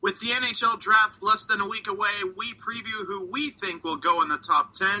the NHL draft less than a week away, we preview who we think will go in the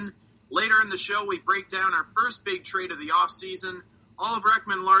top 10. Later in the show, we break down our first big trade of the offseason, Oliver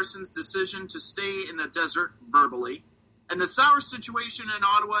Ekman-Larsson's decision to stay in the desert verbally, and the sour situation in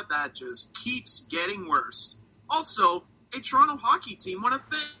Ottawa that just keeps getting worse. Also, a Toronto hockey team won a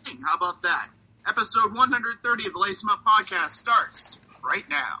thing. How about that? Episode 130 of the Lace 'Em Up podcast starts right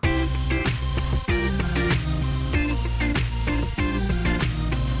now.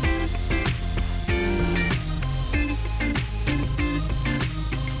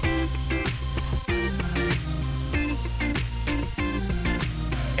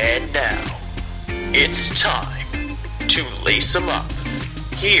 And now, it's time to lace 'em up.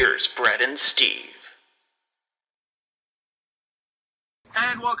 Here's Brett and Steve.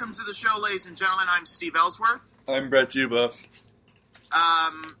 And welcome to the show, ladies and gentlemen. I'm Steve Ellsworth. I'm Brett Dubuff.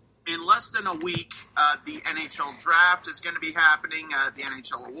 In less than a week, the NHL draft is going to be happening, the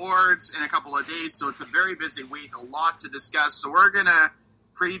NHL awards in a couple of days, so it's a very busy week, a lot to discuss. So we're going to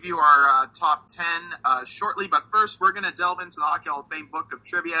preview our top 10 shortly, but first we're going to delve into the Hockey Hall of Fame Book of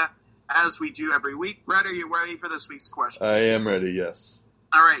Trivia, as we do every week. Brett, are you ready for this week's question? I am ready, yes.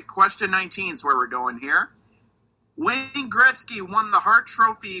 All right, question 19 is where we're going here. Wayne Gretzky won the Hart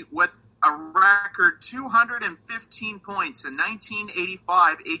Trophy with a record 215 points in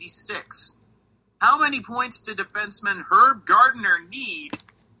 1985-86. How many points did defenseman Herb Gardner need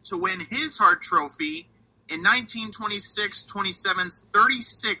to win his Hart Trophy in 1926-27's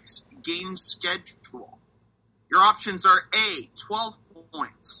 36-game schedule? Your options are A, 12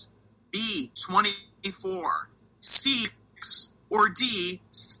 points, B, 24, C, 6, or D,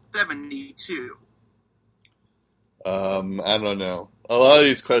 72. I don't know. A lot of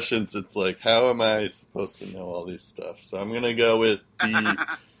these questions, it's like, how am I supposed to know all these stuff? So I'm going to go with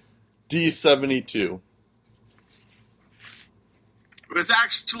D72. It was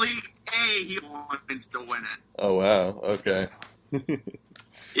actually A, he wants to win it. Oh, wow. Okay.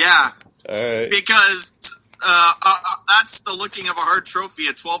 Yeah. All right. Because that's the looking of a Hart Trophy,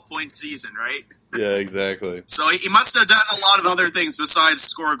 a 12-point season, right? Yeah, exactly. So he must have done a lot of other things besides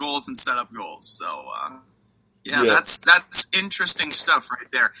score goals and set up goals. So, yeah, that's interesting stuff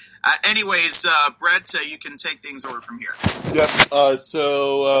right there. Anyways, Brett, you can take things over from here. Yep.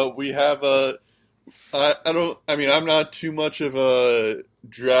 So we have I'm not too much of a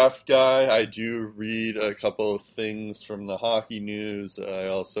draft guy. I do read a couple of things from the hockey news. I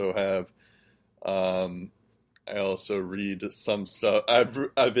also read some stuff.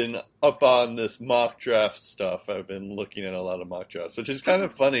 I've been up on this mock draft stuff. I've been looking at a lot of mock drafts, which is kind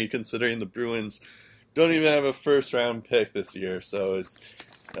of funny considering the Bruins don't even have a first-round pick this year, so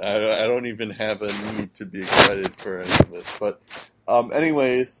I don't even have a need to be excited for any of this. But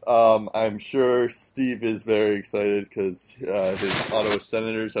anyways, I'm sure Steve is very excited because his Ottawa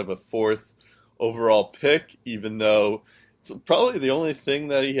Senators have a 4th overall pick, even though it's probably the only thing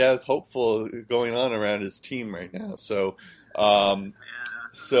that he has hopeful going on around his team right now. So we're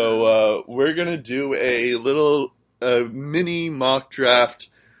going to do a little mini mock draft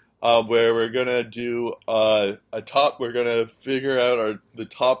where we're gonna do we're gonna figure out the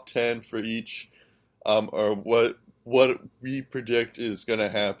top 10 for each, or what we predict is gonna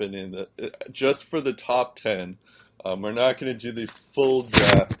happen just for the top 10. We're not gonna do the full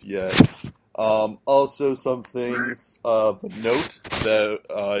draft yet. Also, some things of note that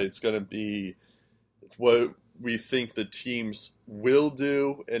it's what we think the teams will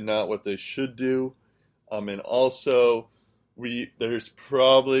do and not what they should do, and also. There's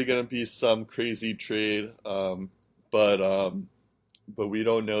probably going to be some crazy trade, but we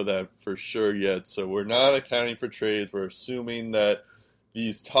don't know that for sure yet. So we're not accounting for trades. We're assuming that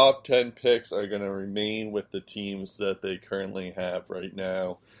these top 10 picks are going to remain with the teams that they currently have right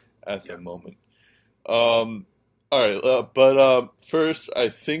now at the moment. All right, but first, I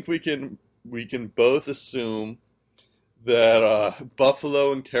think we can both assume that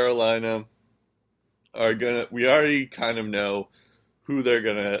Buffalo and Carolina we already kind of know who they're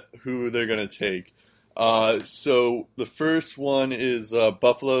gonna take. So the first one is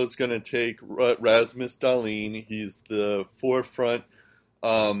Buffalo's gonna take Rasmus Dahlin. He's the forefront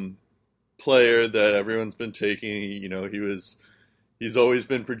player that everyone's been taking. You know, he's always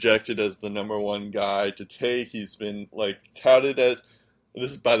been projected as the number one guy to take. He's been touted as.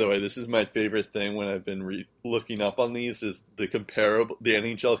 By the way, this is my favorite thing when I've been looking up on these is the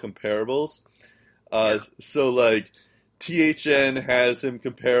NHL comparables. So THN has him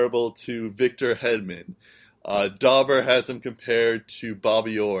comparable to Victor Hedman. Dauber has him compared to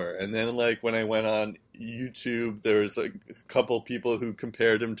Bobby Orr. And then when I went on YouTube, there was a couple people who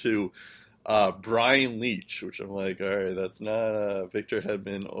compared him to Brian Leach, which I'm like, all right, that's not Victor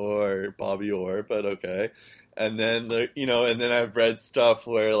Hedman or Bobby Orr, but okay. And then and then I've read stuff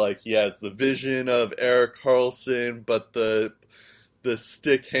where like he has the vision of Erik Karlsson, but the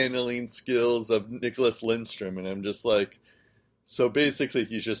stick handling skills of Nicholas Lindstrom, and I'm just like, so basically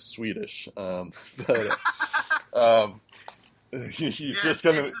he's just Swedish. But he's just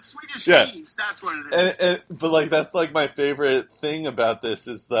gonna. It's the Swedish genes. That's what it is. But like that's like my favorite thing about this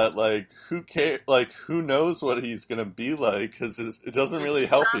is that like who who knows what he's gonna be like because it doesn't really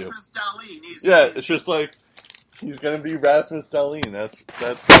help you. Rasmus Dahlin. It's just like he's gonna be Rasmus Dahlin. That's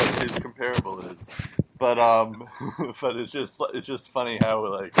what his comparable is. But but it's just funny how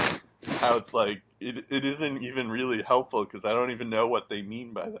it's like it isn't even really helpful because I don't even know what they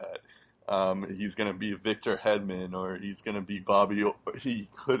mean by that. He's going to be Victor Hedman, or he's going to be Bobby. He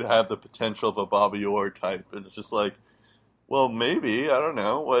could have the potential of a Bobby Orr type, and it's just like, well, maybe I don't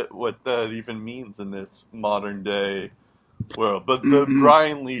know what that even means in this modern day world. But the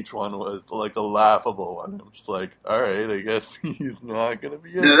Brian Leach one was like a laughable one. I'm just like, all right, I guess he's not going to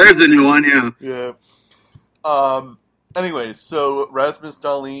be. Yeah, there's a new one. Yeah. Yeah. Anyway, so Rasmus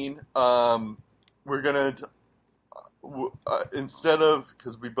Dahlin. We're gonna. Instead of,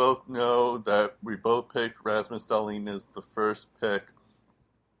 because we both know that we both picked Rasmus Dahlin as the first pick,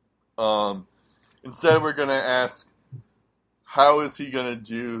 instead we're going to ask, how is he going to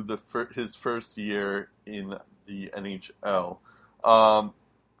do his first year in the NHL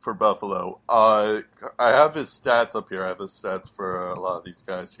for Buffalo? I have his stats up here. I have his stats for a lot of these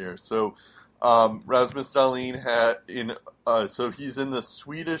guys here. So Rasmus Dahlin so he's in the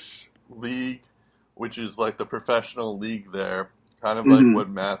Swedish league, which is like the professional league there, kind of like what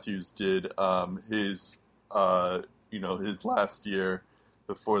Matthews did his last year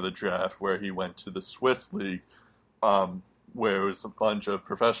before the draft, where he went to the Swiss league, where it was a bunch of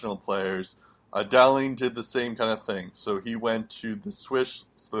professional players. Dahlin did the same kind of thing. So he went to the Swedish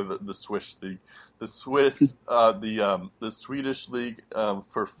league, the Swedish league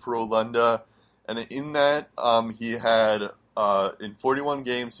for Frölunda, and in that he had. In 41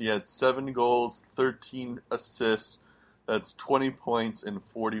 games, he had 7 goals, 13 assists. That's 20 points in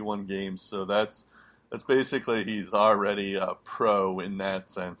 41 games. So that's basically he's already a pro in that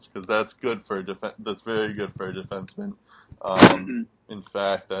sense, because that's good for that's very good for a defenseman. In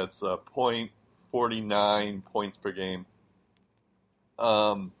fact, that's .49 points per game.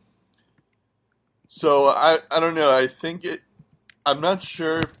 So I don't know. I'm not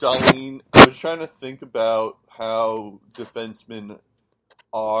sure if Dahlin. I was trying to think about how defensemen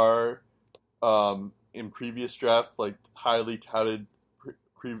are in previous drafts, like highly touted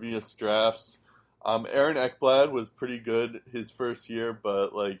previous drafts. Aaron Ekblad was pretty good his first year,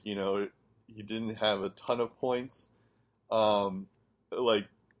 but he didn't have a ton of points. It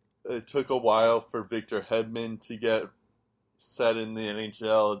took a while for Victor Hedman to get set in the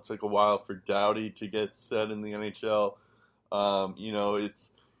NHL. It took a while for Doughty to get set in the NHL.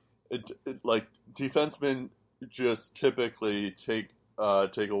 Defensemen just typically take a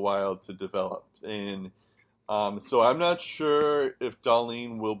while to develop, and so I'm not sure if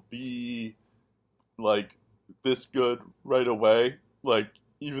Dahlin will be like this good right away. Like,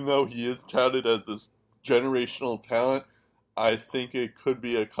 even though he is touted as this generational talent, I think it could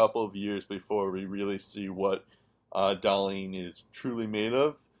be a couple of years before we really see what Dahlin is truly made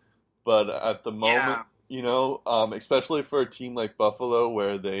of. But at the moment, especially for a team like Buffalo,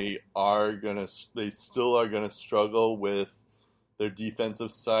 where they still are gonna struggle with their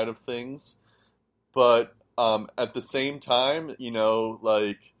defensive side of things, but at the same time, he's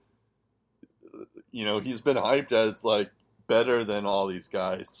been hyped as like better than all these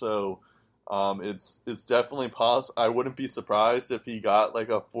guys. So it's definitely possible. I wouldn't be surprised if he got like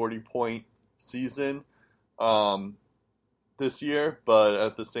a 40-point season this year, but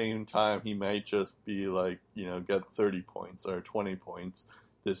at the same time, he might just be like, get 30 points or 20 points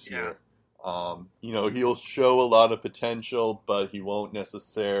this year. He'll show a lot of potential, but he won't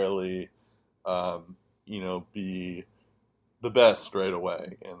necessarily, be the best right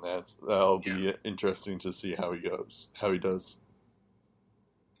away. And that'll be interesting to see how he does.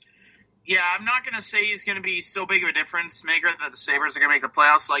 Yeah, I'm not going to say he's going to be so big of a difference maker that the Sabres are going to make the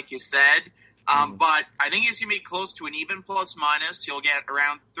playoffs, like you said. But I think he's going to be close to an even plus minus. He'll get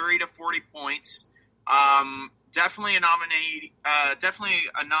around 30 to 40 points. Definitely a nominee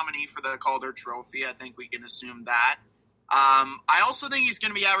for the Calder Trophy. I think we can assume that. I also think he's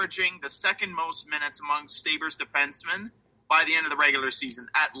going to be averaging the second most minutes among Sabres defensemen by the end of the regular season,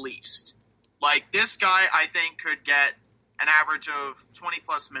 at least. Like, this guy, I think, could get an average of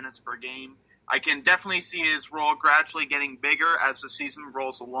 20-plus minutes per game. I can definitely see his role gradually getting bigger as the season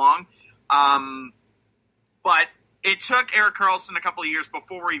rolls along. But it took Erik Karlsson a couple of years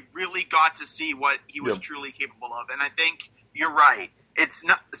before we really got to see what he was truly capable of. And I think you're right.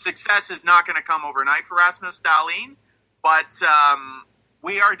 Success is not going to come overnight for Rasmus Dahlin, but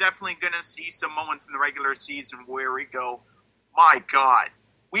we are definitely going to see some moments in the regular season where we go, my God,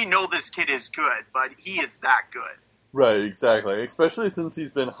 we know this kid is good, but he is that good. Right, exactly. Especially since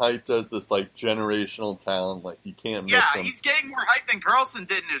he's been hyped as this, like, generational talent. Like, you can't miss him. Yeah, he's getting more hype than Karlsson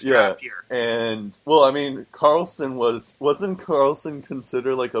did in his draft year. And, well, I mean, wasn't Karlsson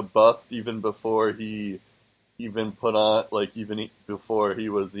considered, like, a bust even before he even put on, like, even before he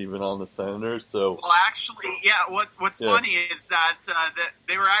was even on the Senators? So, well, actually, yeah, what's funny is that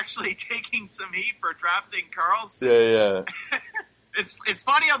they were actually taking some heat for drafting Karlsson. Yeah. It's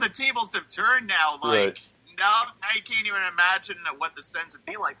funny how the tables have turned now, like... Right. Now I can't even imagine what the Sens would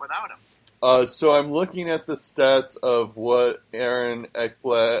be like without him. So I'm looking at the stats of what Aaron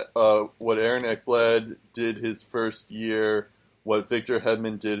Ekblad did his first year, what Victor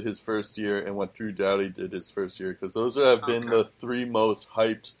Hedman did his first year, and what Drew Doughty did his first year, because those have been the three most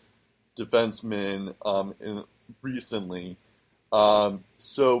hyped defensemen recently.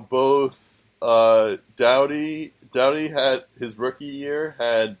 So both Doughty had his rookie year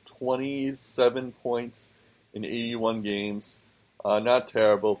had 27 points in 81 games. Not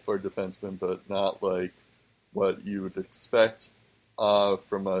terrible for a defenseman, but not like what you would expect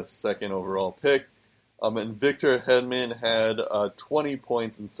from a second overall pick. And Victor Hedman had 20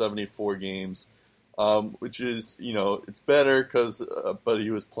 points in 74 games, which is, it's better but he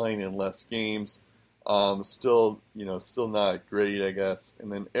was playing in less games. Still not great, I guess.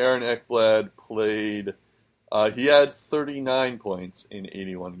 And then Aaron Ekblad played. He had 39 points in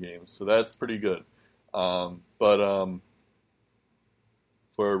 81 games, so that's pretty good. But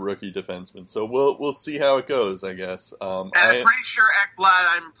for a rookie defenseman, so we'll see how it goes, I guess. And I'm pretty sure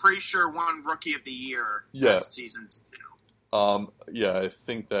Ekblad, won Rookie of the Year that season too. Yeah, I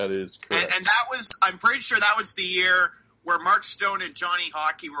think that is correct. And I'm pretty sure that was the year where Mark Stone and Johnny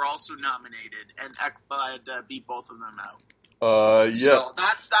Hockey were also nominated, and Ekblad beat both of them out. Yeah. So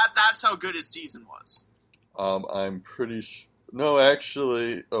that's how good his season was. I'm pretty sure. No,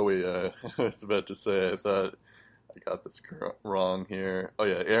 actually. Oh wait, I was about to say. I thought I got this wrong here. Oh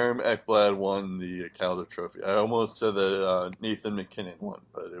yeah, Aaron Ekblad won the Calder Trophy. I almost said that Nathan McKinnon won,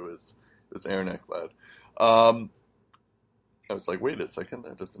 but it was Aaron Ekblad. I was like, wait a second,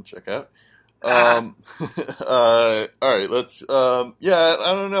 that doesn't check out. All right, let's. I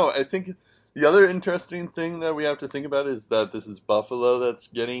don't know. I think the other interesting thing that we have to think about is that this is Buffalo that's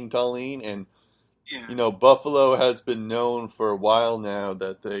getting Dahlin, and Buffalo has been known for a while now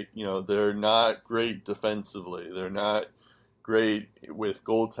that they're not great defensively. They're not great with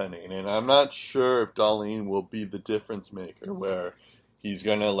goaltending, and I'm not sure if Dahlin will be the difference maker where he's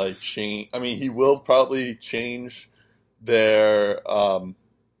gonna change. I mean, he will probably change their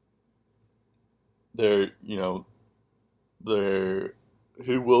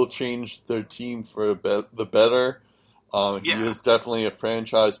who will change their team for the better. He is definitely a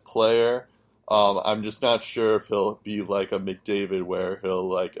franchise player. I'm just not sure if he'll be like a McDavid where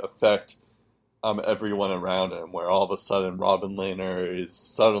he'll affect everyone around him, where all of a sudden Robin Lehner is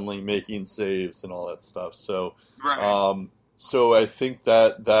suddenly making saves and all that stuff. So, so I think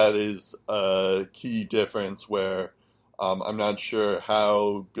that is a key difference where I'm not sure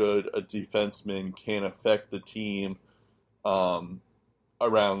how good a defenseman can affect the team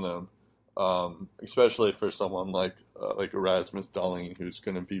around them, especially for someone like Rasmus Dahlin, who's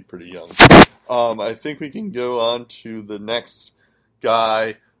going to be pretty young. I think we can go on to the next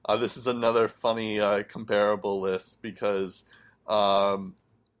guy. This is another funny comparable list because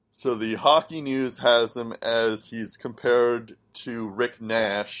so the Hockey News has him as he's compared to Rick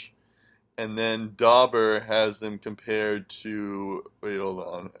Nash, and then Dauber has him compared to, wait, hold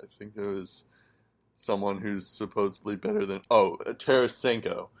on, I think there was someone who's supposedly better than,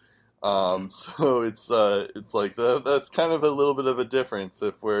 Tarasenko. So it's like that's kind of a little bit of a difference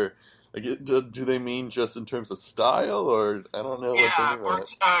if we're do they mean just in terms of style, or I don't know. Yeah, or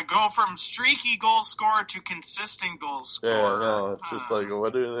go from streaky goal scorer to consistent goal scorer. Yeah, no, it's just like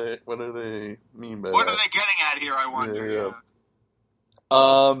what do they mean by what that? are they getting at here? I wonder. Yeah.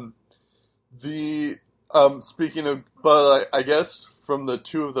 Speaking of, but I guess from the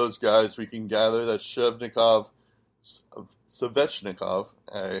two of those guys, we can gather that Svechnikov,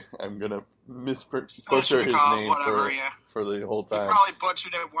 I'm going to butcher his name for the whole time. You probably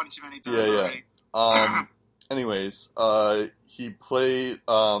butchered it one too many times already. Anyways, he played,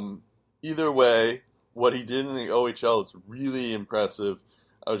 either way, what he did in the OHL is really impressive.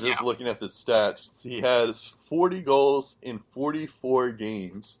 I was just looking at the stats. He has 40 goals in 44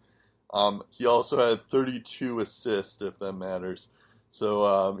 games. He also had 32 assists, if that matters.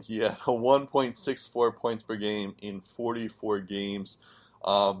 So he had 1.64 points per game in 44 games.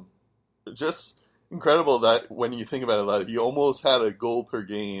 Just incredible that when you think about it, that he almost had a goal per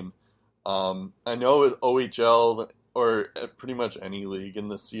game. I know with OHL or pretty much any league in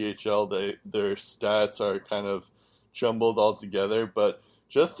the CHL, their stats are kind of jumbled all together, but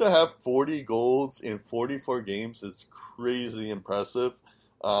just to have 40 goals in 44 games is crazy impressive.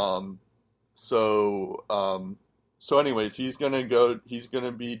 So anyways, he's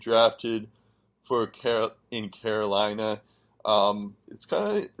gonna be drafted in Carolina. It's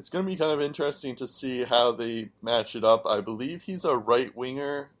gonna be kind of interesting to see how they match it up. I believe he's a right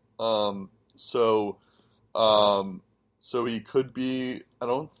winger. So he could be.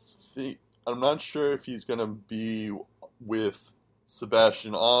 I'm not sure if he's gonna be with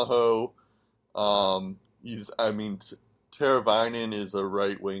Sebastian Aho. Teravainen is a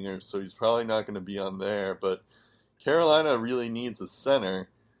right winger, so he's probably not going to be on there. But Carolina really needs a center,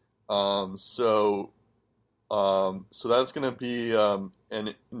 so that's going to be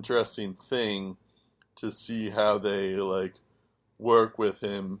an interesting thing to see how they work with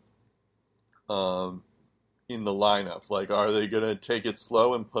him in the lineup. Are they going to take it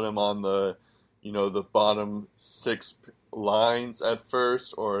slow and put him on the bottom 6 lines at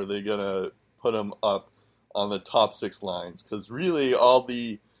first, or are they going to put him up on the top 6 lines? Because really all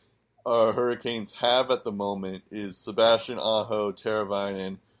the Hurricanes have at the moment is Sebastian Aho,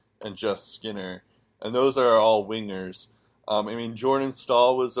 Teravainen, and Jeff Skinner. And those are all wingers. Jordan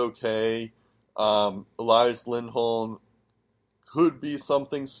Stahl was okay. Elias Lindholm could be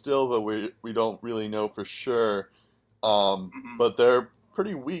something still, but we don't really know for sure. But they're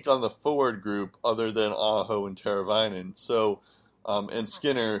pretty weak on the forward group other than Aho and Teravainen. So, and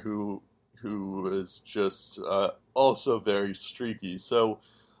Skinner, who is just also very streaky. So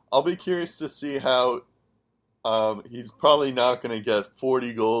I'll be curious to see how he's probably not going to get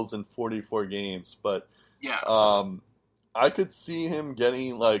 40 goals in 44 games, but I could see him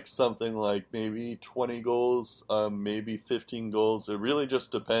getting something like maybe 20 goals, maybe 15 goals. It really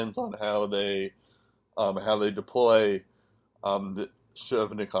just depends on how they deploy the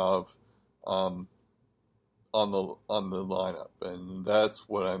Shevnikov on the lineup, and that's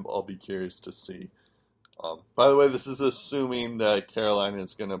what I'll be curious to see. By the way, this is assuming that Carolina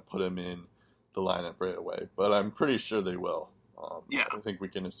is going to put him in the lineup right away, but I'm pretty sure they will. I think we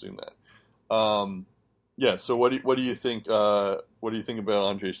can assume that. So what do you think? What do you think about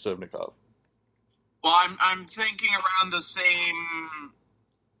Andrei Shevnikov? Well, I'm thinking around the same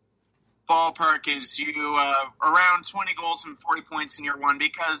ballpark as you, around 20 goals and 40 points in year one,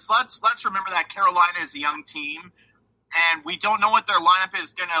 because let's remember that Carolina is a young team, and we don't know what their lineup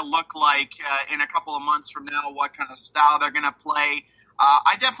is going to look like in a couple of months from now, what kind of style they're going to play.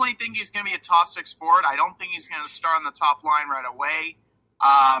 I definitely think he's going to be a top 6 forward. I don't think he's going to start on the top line right away.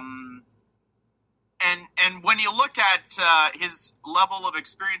 And when you look at his level of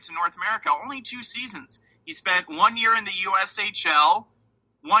experience in North America, only 2 seasons. He spent 1 year in the USHL,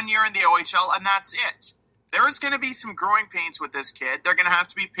 1 year in the OHL, and that's it. There is going to be some growing pains with this kid. They're going to have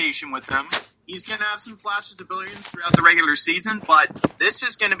to be patient with him. He's going to have some flashes of brilliance throughout the regular season, but this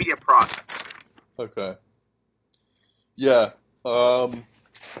is going to be a process. Okay. Yeah.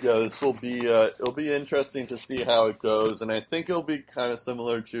 This will be it'll be interesting to see how it goes, and I think it'll be kind of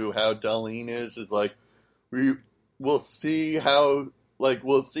similar to how Dahlin is. We'll see how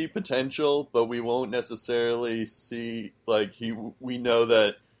we'll see potential, but we won't necessarily see we know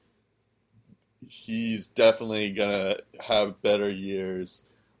that he's definitely gonna have better years.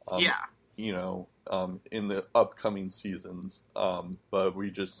 In the upcoming seasons. But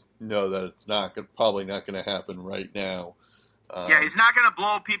we just know that it's probably not going to happen right now. He's not going to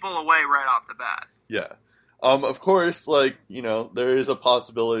blow people away right off the bat. Yeah. Of course, there is a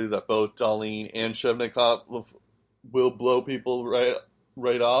possibility that both Dahlin and Shevnikov will blow people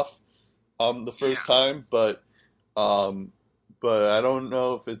right off the first time, but I don't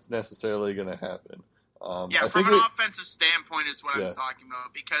know if it's necessarily going to happen. From an offensive standpoint is what I'm talking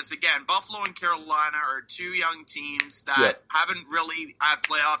about. Because, again, Buffalo and Carolina are 2 young teams that haven't really had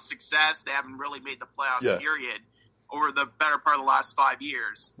playoff success. They haven't really made the playoffs, period, over the better part of the last 5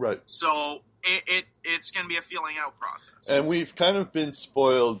 years. Right. So it's going to be a feeling out process. And we've kind of been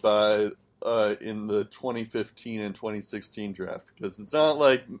spoiled by in the 2015 and 2016 draft. Because it's not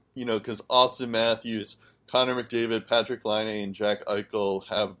because Austin Matthews, Connor McDavid, Patrick Laine, and Jack Eichel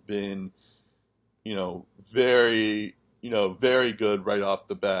have been very good right off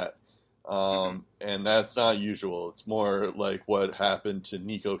the bat. And that's not usual. It's more like what happened to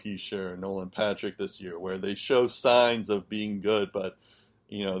Nico Hischier and Nolan Patrick this year, where they show signs of being good, but,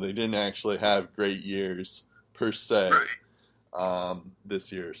 they didn't actually have great years per se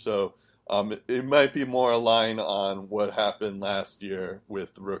this year. So it might be more aligned on what happened last year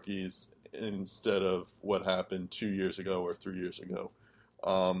with rookies instead of what happened 2 years ago or 3 years ago,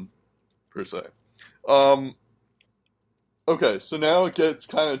 per se. Okay, so now it gets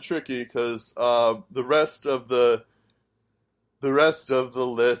kind of tricky because the rest of the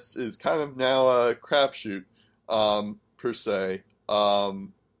list is kind of now a crapshoot, per se.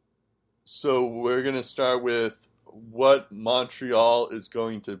 So we're going to start with what Montreal is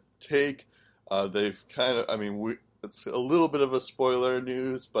going to take. They've kind of, it's a little bit of a spoiler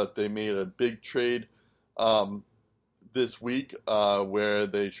news, but they made a big trade this week where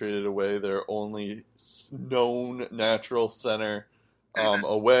they traded away their only known natural center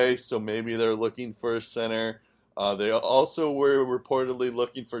away. So maybe they're looking for a center. They also were reportedly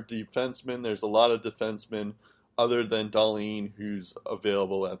looking for defensemen. There's a lot of defensemen other than Dahlin who's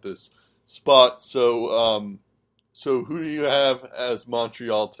available at this spot. So who do you have as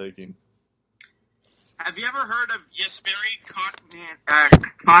Montreal taking? Have you ever heard of Jesperi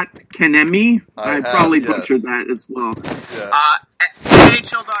Kotkaniemi? I probably butchered that as well. Yeah.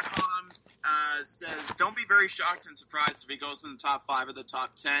 NHL.com says, don't be very shocked and surprised if he goes in the top 5 or the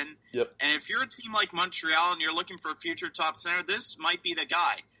top 10. Yep. And if you're a team like Montreal and you're looking for a future top center, this might be the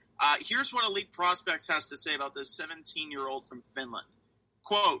guy. Here's what Elite Prospects has to say about this 17-year-old from Finland.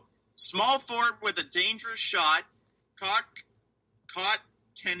 Quote, small forward with a dangerous shot,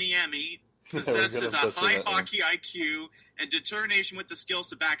 Kotkaniemi possesses a high hockey IQ and determination with the skills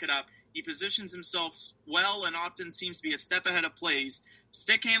to back it up. He positions himself well and often seems to be a step ahead of plays.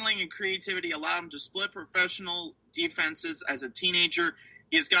 Stick handling and creativity allow him to split professional defenses as a teenager.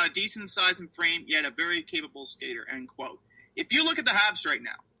 He has got a decent size and frame, yet a very capable skater, end quote. If you look at the Habs right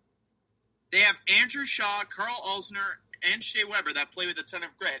now, they have Andrew Shaw, Carl Alsner, and Shea Weber that play with a ton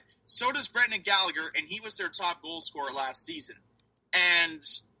of grit. So does Brendan Gallagher, and he was their top goal scorer last season. And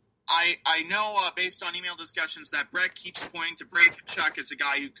I know, based on email discussions, that Brett keeps pointing to Brady Tkachuk as a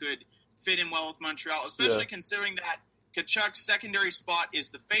guy who could fit in well with Montreal, especially considering that Tkachuk's secondary spot is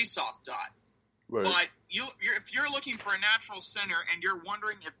the face-off dot. Right. But if you're looking for a natural center and you're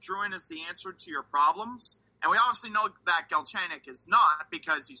wondering if Drouin is the answer to your problems, and we obviously know that Galchenyuk is not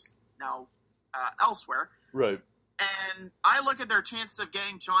because he's now elsewhere. Right. And I look at their chances of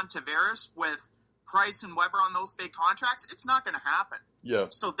getting John Tavares with Price and Weber on those big contracts, it's not going to happen. Yeah.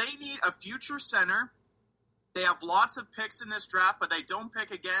 So they need a future center. They have lots of picks in this draft, but they don't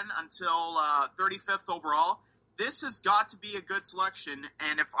pick again until 35th overall. This has got to be a good selection,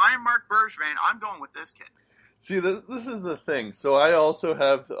 and if I'm Mark Bergevin, I'm going with this kid. See, this is the thing. So I also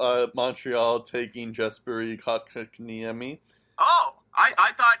have Montreal taking Jesperi Kotkaniemi. Oh,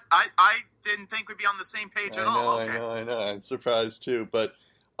 I thought I didn't think we'd be on the same page at all. Okay. I know. I'm surprised too, but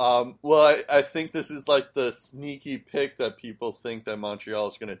I think this is like the sneaky pick that people think that Montreal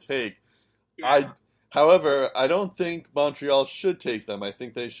is going to take. Yeah. However, I don't think Montreal should take them. I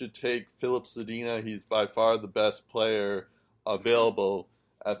think they should take Philip Zadina. He's by far the best player available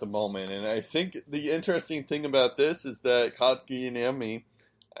at the moment. And I think the interesting thing about this is that Kotkaniemi,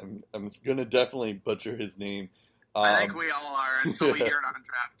 I'm going to definitely butcher his name. I think we all are until we hear it on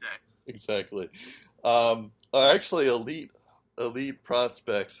draft day. Exactly. Actually, Elite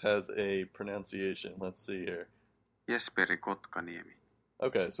Prospects has a pronunciation. Let's see here. Jesperi Kotkaniemi.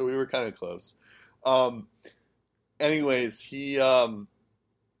 Okay, so we were kind of close. Anyways, he the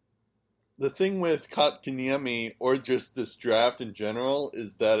thing with Kotkaniemi, or just this draft in general,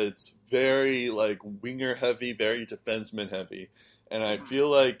 is that it's very like winger heavy, very defenseman heavy, and I feel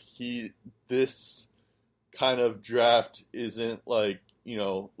like this kind of draft isn't like,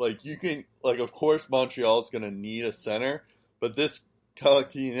 like you can, like, of course Montreal is going to need a center, but this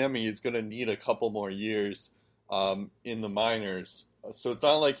Kotkaniemi is going to need a couple more years in the minors. So it's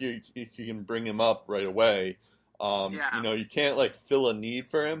not like you can bring him up right away. You can't like fill a need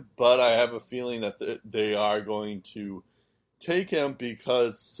for him, but I have a feeling that they are going to take him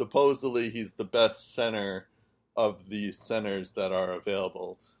because supposedly he's the best center of the centers that are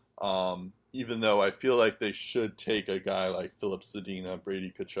available. Even though I feel like they should take a guy like Philip Zadina,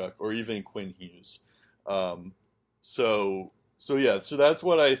 Brady Tkachuk, or even Quinn Hughes. So that's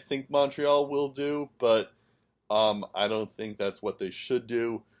what I think Montreal will do, but I don't think that's what they should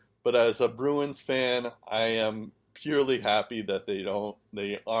do. But as a Bruins fan, I am purely happy that if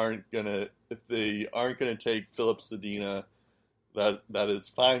they aren't gonna take Philip Zadina. That is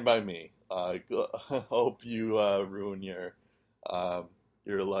fine by me. I hope you ruin your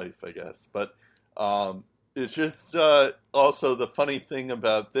life, I guess. But it's just also the funny thing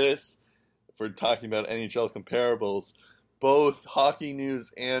about this, if we're talking about NHL comparables, both Hockey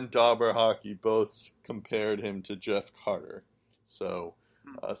News and Dauber Hockey both compared him to Jeff Carter. So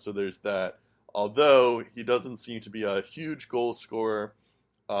there's that. Although he doesn't seem to be a huge goal scorer,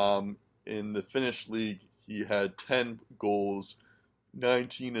 in the Finnish league, he had 10 goals,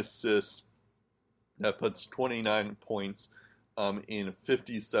 19 assists. That puts 29 points in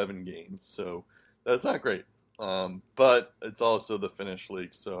 57 games. So that's not great. But it's also the Finnish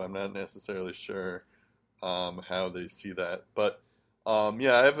league, so I'm not necessarily sure how they see that. But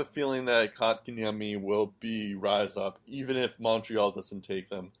I have a feeling that Kotkaniemi will rise up, even if Montreal doesn't take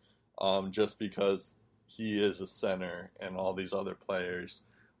them, just because he is a center and all these other players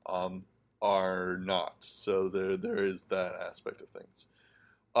are not. So there is that aspect of things.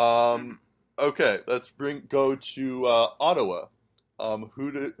 Okay, let's go to Ottawa.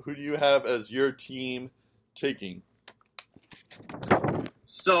 Who do you have as your team taking?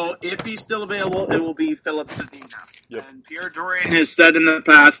 So, if he's still available, it will be Philip Zadina. Yep. And Pierre Dorian has said in the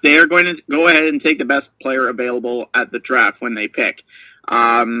past they are going to go ahead and take the best player available at the draft when they pick.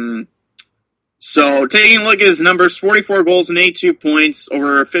 So, taking a look at his numbers, 44 goals and 82 points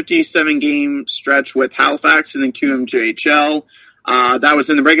over a 57-game stretch with Halifax in the QMJHL. That was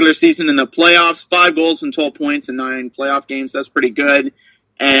in the regular season. In the playoffs, 5 goals and 12 points in 9 playoff games. That's pretty good.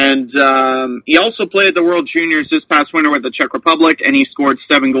 And he also played the World Juniors this past winter with the Czech Republic, and he scored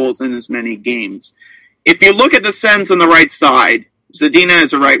 7 goals in as many games. If you look at the Sens on the right side, Zadina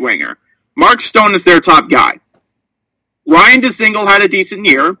is a right winger. Mark Stone is their top guy. Ryan Dzingel had a decent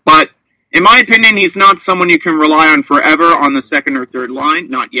year, but in my opinion, he's not someone you can rely on forever on the second or third line,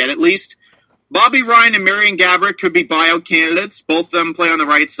 not yet at least. Bobby Ryan and Marian Gaborik could be buyout candidates. Both of them play on the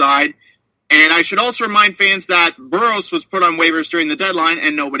right side. And I should also remind fans that Burroughs was put on waivers during the deadline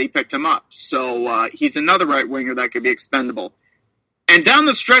and nobody picked him up. So he's another right winger that could be expendable. And down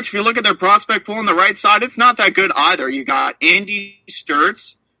the stretch, if you look at their prospect pool on the right side, it's not that good either. You got Andy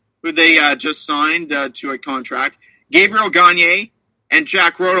Sturtz, who they just signed to a contract, Gabriel Gagne, and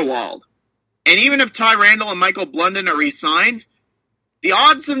Jack Rodewald. And even if Ty Randall and Michael Blunden are re-signed, the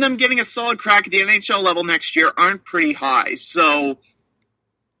odds of them getting a solid crack at the NHL level next year aren't pretty high. So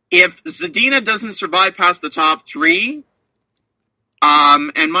if Zadina doesn't survive past the top 3,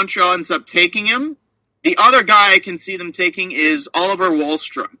 and Montreal ends up taking him, the other guy I can see them taking is Oliver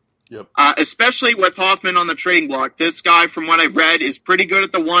Wahlstrom. Yep. Especially with Hoffman on the trading block. This guy, from what I've read, is pretty good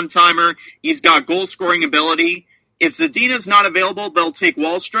at the one-timer. He's got goal-scoring ability. If Zadina's not available, they'll take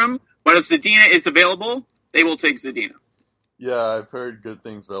Wahlstrom. But if Zadina is available, they will take Zadina. Yeah, I've heard good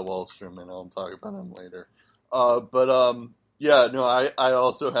things about Wahlstrom, and I'll talk about him later. I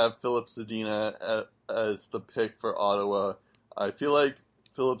also have Philip Zadina as the pick for Ottawa. I feel like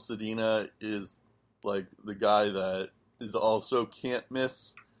Philip Zadina is like the guy that is also can't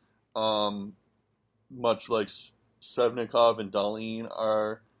miss, much like Sevnikov and Dahlin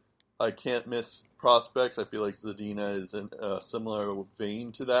are can't miss prospects. I feel like Zadina is in a similar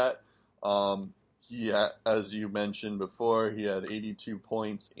vein to that. He, as you mentioned before, he had 82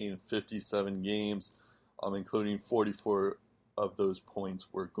 points in 57 games, including 44 of those points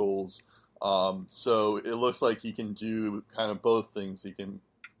were goals. So it looks like he can do kind of both things. He can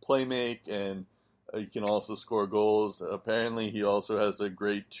play make, and he can also score goals. Apparently, he also has a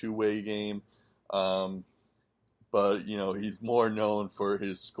great two-way game. But, he's more known for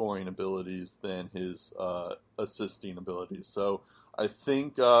his scoring abilities than his assisting abilities. So I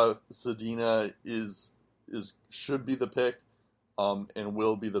think Zadina should be the pick, and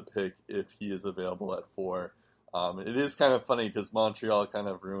will be the pick if he is available at 4. It is kind of funny because Montreal kind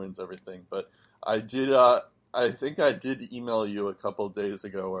of ruins everything. But I think I did email you a couple of days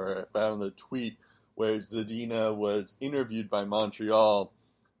ago where I found the tweet where Zadina was interviewed by Montreal,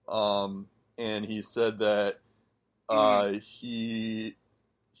 and he said that he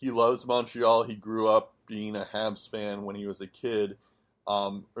loves Montreal. He grew up being a Habs fan when he was a kid,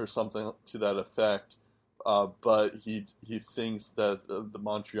 or something to that effect. But he thinks that the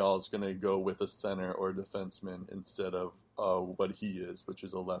Montreal is going to go with a center or a defenseman instead of what he is, which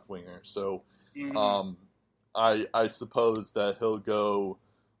is a left winger. So I suppose that he'll go.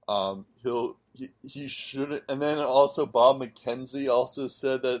 He should. And then also Bob McKenzie also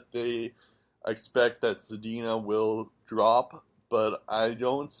said that they expect that Zadina will drop, but I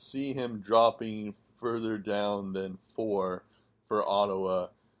don't see him dropping further down than 4 for Ottawa.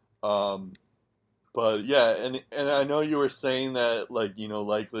 But yeah, and I know you were saying that,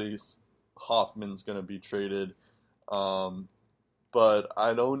 likely Hoffman's going to be traded, but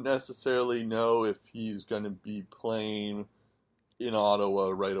I don't necessarily know if he's going to be playing in Ottawa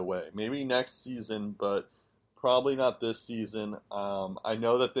right away. Maybe next season, but probably not this season. I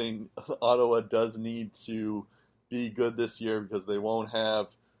know that Ottawa does need to be good this year because they won't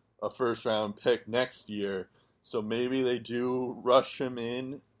have a first-round pick next year. So maybe they do rush him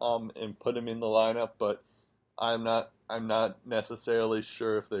in and put him in the lineup, but I'm not necessarily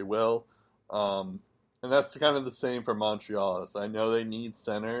sure if they will. And that's kind of the same for Montreal. So I know they need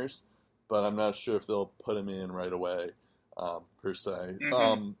centers, but I'm not sure if they'll put him in right away, per se.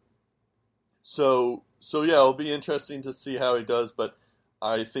 Mm-hmm. So yeah, it'll be interesting to see how he does, but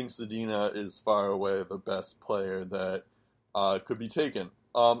I think Zadina is far away the best player that could be taken.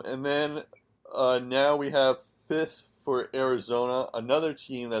 And then now we have 5th for Arizona, another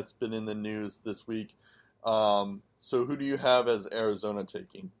team that's been in the news this week. So who do you have as Arizona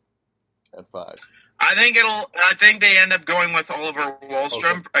taking at 5? I think they end up going with Oliver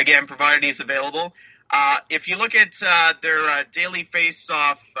Wahlstrom, again, provided he's available. If you look at their daily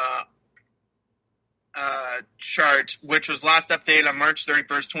face-off chart, which was last updated on March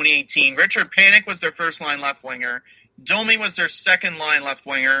 31st, 2018, Richard Panik was their first-line left winger. Domi was their second-line left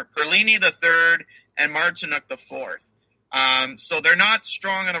winger. Perlini the third, and Martinuk the fourth. So they're not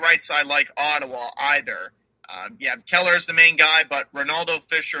strong on the right side like Ottawa either. You have Keller as the main guy, but Ronaldo,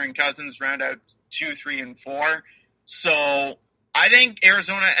 Fisher, and Cousins round out 2, 3, and 4. So I think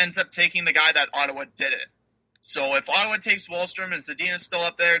Arizona ends up taking the guy that Ottawa didn't. So if Ottawa takes Wahlstrom and Zadina's still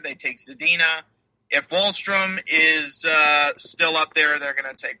up there, they take Zadina. If Wahlstrom is still up there, they're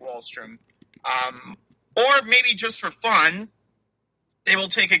going to take Wahlstrom. Or maybe just for fun, they will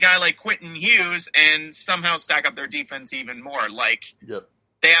take a guy like Quentin Hughes and somehow stack up their defense even more. Like,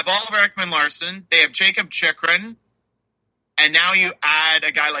 They have Oliver Ekman-Larsson, they have Jacob Chikrin, and now you add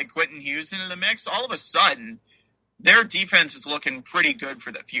a guy like Quentin Hughes into the mix. All of a sudden, their defense is looking pretty good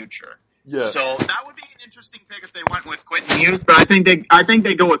for the future. Yeah. So that would be an interesting pick if they went with Quentin Hughes, but I think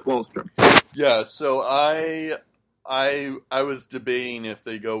they go with Wahlstrom. Yeah, so I was debating if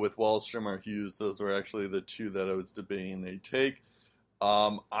they go with Wahlstrom or Hughes. Those were actually the two that I was debating they take.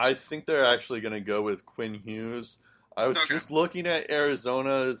 I think they're actually going to go with Quinn Hughes. I was just looking at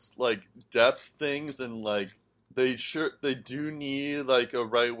Arizona's depth things, and they do need a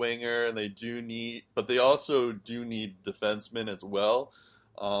right winger, and but they also do need defensemen as well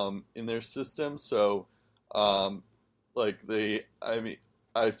in their system. So I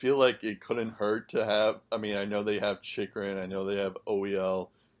feel like it couldn't hurt to have. I mean, I know they have Chikrin, I know they have OEL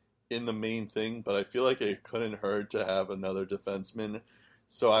in the main thing, but I feel like it couldn't hurt to have another defenseman.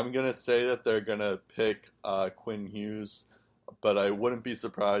 So I'm going to say that they're going to pick Quinn Hughes, but I wouldn't be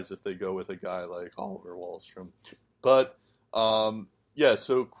surprised if they go with a guy like Oliver Wahlstrom. But,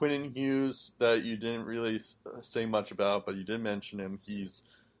 so Quinn Hughes, that you didn't really say much about, but you did mention him. He's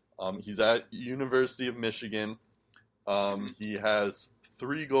at University of Michigan. He has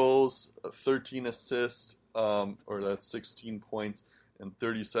 3 goals, 13 assists, or that's 16 points in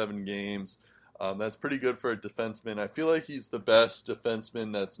 37 games. That's pretty good for a defenseman. I feel like he's the best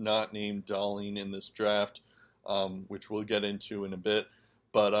defenseman that's not named Dahlin in this draft, which we'll get into in a bit.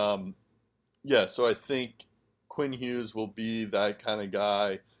 But, so I think Quinn Hughes will be that kind of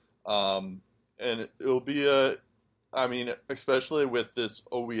guy. And it'll be especially with this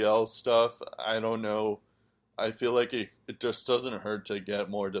OEL stuff, I don't know. I feel like it just doesn't hurt to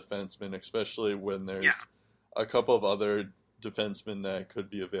get more defensemen, especially when there's a couple of other defensemen that could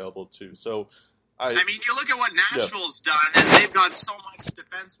be available too. So, you look at what Nashville's done, and they've got so much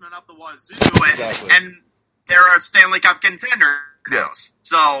defensemen up the wazoo, and they're a Stanley Cup contender now.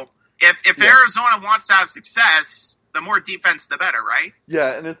 So if Arizona wants to have success, the more defense, the better, right?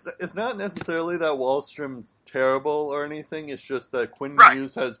 Yeah, and it's not necessarily that Wahlstrom's terrible or anything. It's just that Quinn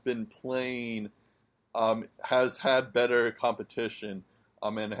Hughes has been playing, has had better competition.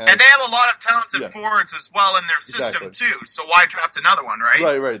 And they have a lot of talented forwards as well in their system too. So why draft another one,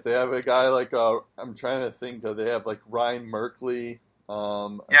 right? Right. They have a guy I'm trying to think. They have Ryan Merkley.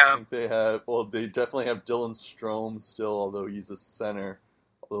 I think they have. Well, they definitely have Dylan Strome still, although he's a center.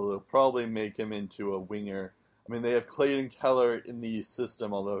 Although they'll probably make him into a winger. I mean, they have Clayton Keller in the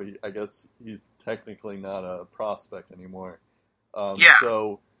system, although I guess he's technically not a prospect anymore.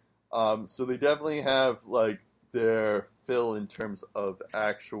 So they definitely have their fill in terms of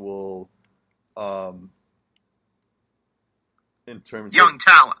actual, young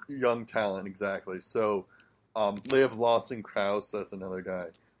talent. Young talent, exactly. So they have Lawson Krause, that's another guy,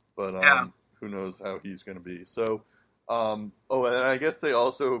 but who knows how he's going to be. So, and I guess they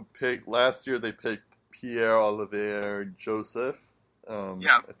also last year they picked Pierre-Olivier Joseph. I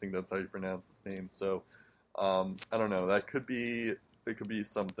think that's how you pronounce his name. So, I don't know. That could be. It could be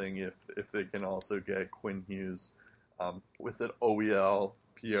something if they can also get Quinn Hughes with an OEL,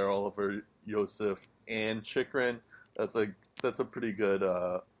 Pierre-Olivier Joseph, and Chikrin. That's a pretty good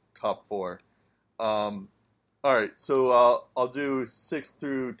top 4. All right, so I'll do 6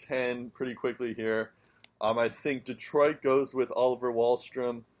 through 10 pretty quickly here. I think Detroit goes with Oliver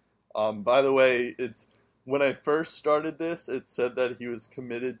Wahlstrom. By the way, when I first started this, it said that he was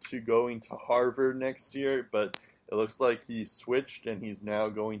committed to going to Harvard next year, but it looks like he switched and he's now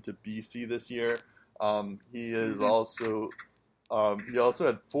going to BC this year. He is also he also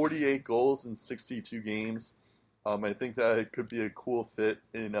had 48 goals in 62 games. I think that it could be a cool fit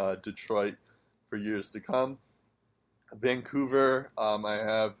in Detroit for years to come. Vancouver, I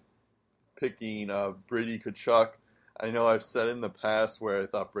have picking Brady Tkachuk. I know I've said in the past where I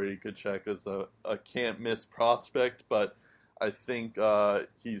thought Brady Tkachuk is a can't-miss prospect, but I think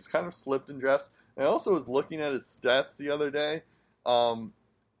he's kind of slipped in drafts. And I also was looking at his stats the other day.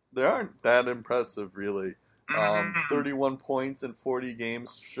 They aren't that impressive, really. 31 points in 40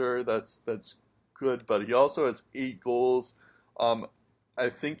 games, sure, that's good, but he also has 8 goals. I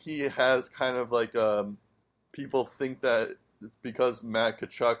think he has kind of like people think that it's because Matt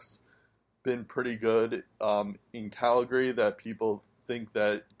Tkachuk's been pretty good in Calgary that people think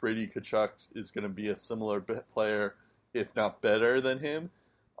that Brady Tkachuk is going to be a similar player, if not better than him.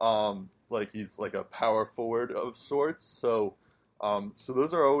 Like he's like a power forward of sorts. So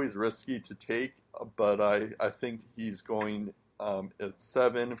those are always risky to take, but I think he's going at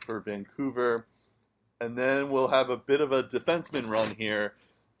 7 for Vancouver. And then we'll have a bit of a defenseman run here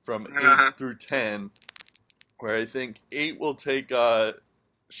from 8 through 10, where I think 8 will take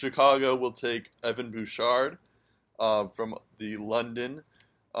Chicago will take Evan Bouchard from the London.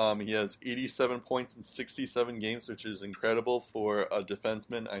 He has 87 points in 67 games, which is incredible for a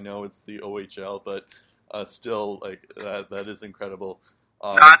defenseman. I know it's the OHL, but still, like that is incredible.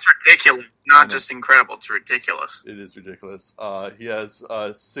 No, it's ridiculous. Not just incredible, it's ridiculous. It is ridiculous. He has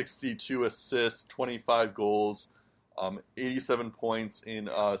 62 assists, 25 goals, 87 points in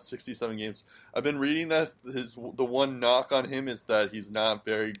 67 games. I've been reading that the one knock on him is that he's not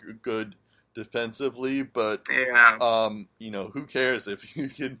very good defensively, but who cares if you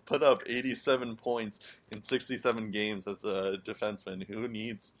can put up 87 points in 67 games as a defenseman? Who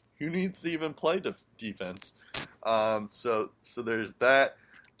needs to even play defense? So there's that.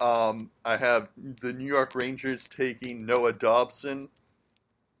 I have the New York Rangers taking Noah Dobson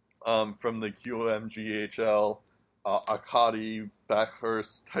from the QMGHL Akadi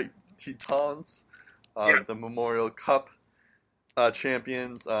Backhurst Titans, the Memorial Cup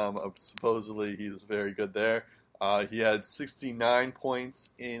champions. Supposedly he's very good there. He had 69 points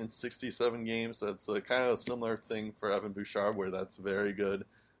in 67 games. That's kind of a similar thing for Evan Bouchard, where that's very good.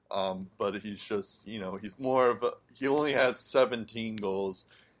 But he's just, he's more of he only has 17 goals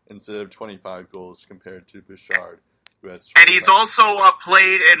instead of 25 goals compared to Bouchard, who has 25. And he's also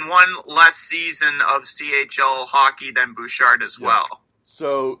played in one less season of CHL hockey than Bouchard as well.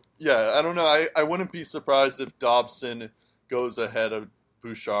 So, I don't know. I wouldn't be surprised if Dobson goes ahead of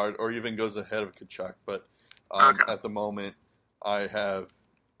Bouchard or even goes ahead of Tkachuk. But at the moment, I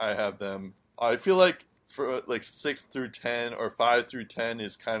have them. I feel like for 6 through 10 or 5 through 10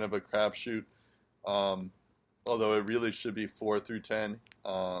 is kind of a crapshoot. Although it really should be 4 through 10,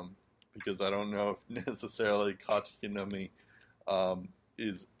 because I don't know if necessarily Kotkaniemi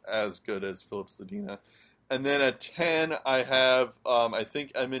is as good as Philip Zadina. And then at 10, I have, I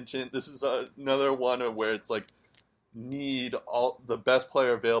think Edmonton. This is another one where it's like the best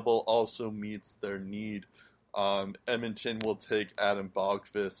player available also meets their need. Edmonton will take Adam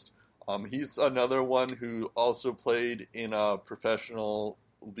Bogqvist. He's another one who also played in a professional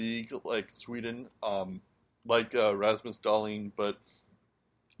league like Sweden, like Rasmus Dahlin, but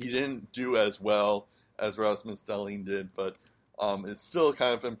he didn't do as well as Rasmus Dahlin did, but it's still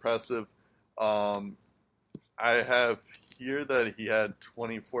kind of impressive. I have here that he had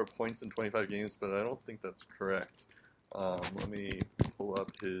 24 points in 25 games, but I don't think that's correct. Let me pull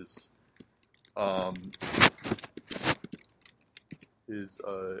up his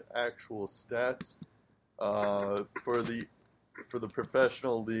actual stats. For the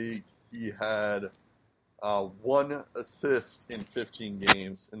professional league, he had 1 assist in 15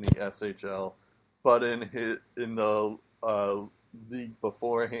 games in the SHL, but in the league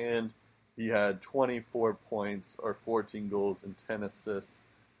beforehand, he had 24 points or 14 goals and 10 assists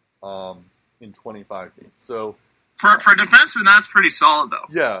in 25 games. So for defenseman, that's pretty solid, though.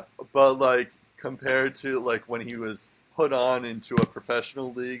 Yeah, but compared to when he was put on into a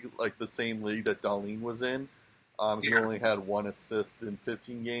professional league, like the same league that Dahlin was in, he only had 1 assist in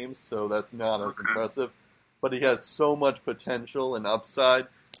 15 games, so that's not as impressive. But he has so much potential and upside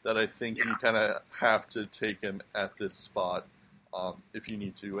that I think you kind of have to take him at this spot if you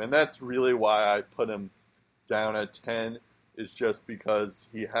need to. And that's really why I put him down at 10, It's just because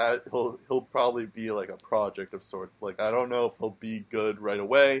he'll probably be like a project of sorts. Like, I don't know if he'll be good right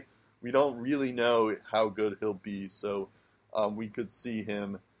away. We don't really know how good he'll be, so we could see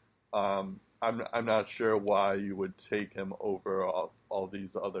him. I'm not sure why you would take him over all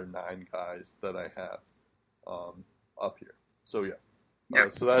these other 9 guys that I have up here. So yeah.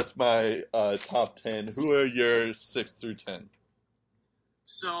 Yep. So that's my top 10. Who are your 6 through 10?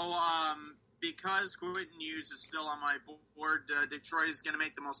 So, because Quentin Hughes is still on my board, Detroit is going to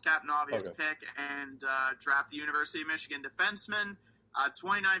make the most captain obvious pick and draft the University of Michigan defenseman.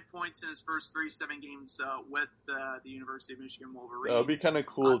 29 points in his first 7 games with the University of Michigan Wolverines. That would be kind of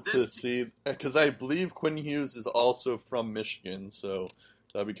cool to see, because I believe Quentin Hughes is also from Michigan, so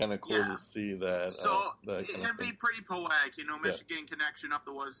that'd be kind of cool to see that. So it'd be pretty poetic, Michigan connection up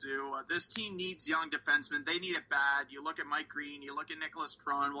the wazoo. This team needs young defensemen. They need it bad. You look at Mike Green, you look at Nicholas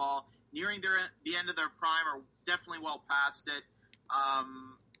Cronwall, nearing the end of their prime or definitely well past it.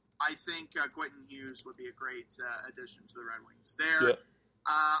 I think Quentin Hughes would be a great addition to the Red Wings there. Yeah.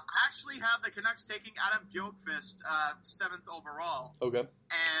 I actually have the Canucks taking Adam Bjorkqvist 7th overall. Okay.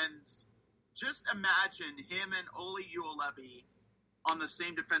 And just imagine him and Olli Juolevi on the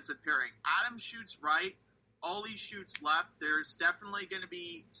same defensive pairing. Adam shoots right, Olli shoots left. There's definitely going to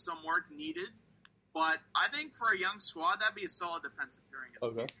be some work needed, but I think for a young squad, that'd be a solid defensive pairing in the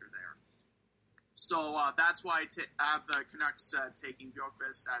future there. So that's why I have the Canucks taking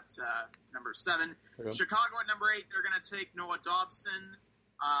Bjorkqvist at number 7. Okay. Chicago at number 8, they're going to take Noah Dobson.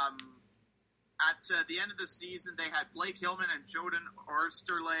 At the end of the season, they had Blake Hillman and Jordan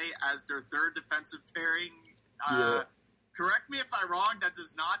Osterley as their third defensive pairing. Correct me if I'm wrong, that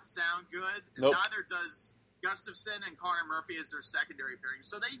does not sound good. Nope. Neither does Gustafson and Connor Murphy as their secondary pairing.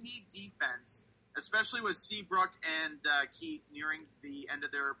 So they need defense, especially with Seabrook and Keith nearing the end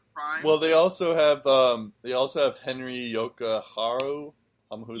of their prime. Well, they also have Henry Yokoharu,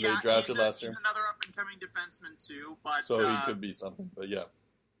 who they drafted last year. He's another up-and-coming defenseman too. But so he could be something. But yeah,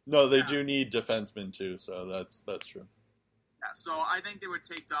 no, they do need defensemen too. So that's true. Yeah, so I think they would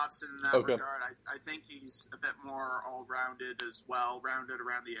take Dobson in that regard. I think he's a bit more all-rounded as well, rounded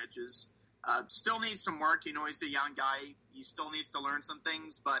around the edges. Still needs some work. He's a young guy. He still needs to learn some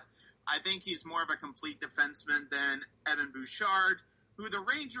things, but I think he's more of a complete defenseman than Evan Bouchard, who the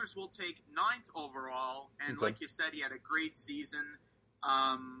Rangers will take 9th overall. And like you said, he had a great season.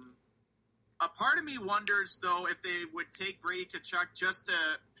 A part of me wonders, though, if they would take Brady Tkachuk just to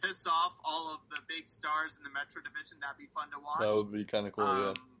piss off all of the big stars in the Metro Division. That'd be fun to watch. That would be kind of cool,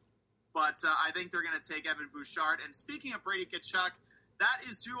 yeah. But I think they're going to take Evan Bouchard. And speaking of Brady Tkachuk, that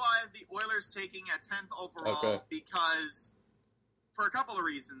is who I have the Oilers taking at 10th overall because for a couple of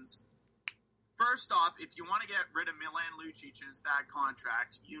reasons. First off, if you want to get rid of Milan Lucic in his bad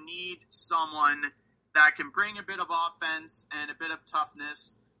contract, you need someone that can bring a bit of offense and a bit of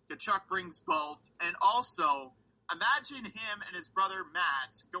toughness. Tkachuk brings both. And also, imagine him and his brother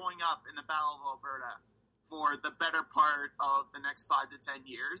Matt going up in the Battle of Alberta for the better part of the next 5 to 10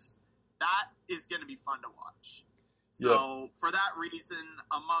 years. That is going to be fun to watch. So, for that reason,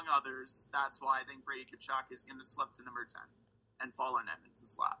 among others, that's why I think Brady Tkachuk is going to slip to number 10 and fall in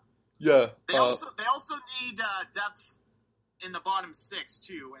Edmonton's lap. Yeah. They also need depth in the bottom 6,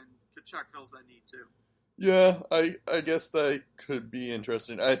 too, and Tkachuk fills that need, too. Yeah, I guess that could be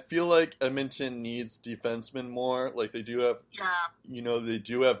interesting. I feel like Edmonton needs defensemen more. Like, they do have, they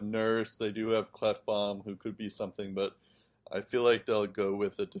do have Nurse, they do have Clefbaum, who could be something, but I feel like they'll go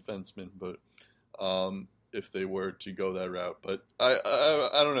with a defenseman, but if they were to go that route. But I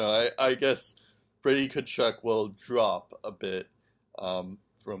don't know. I guess Brady Tkachuk will drop a bit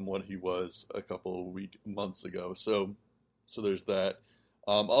from what he was a couple of months ago. So there's that.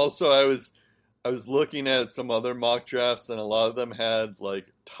 Also, I was looking at some other mock drafts, and a lot of them had, like,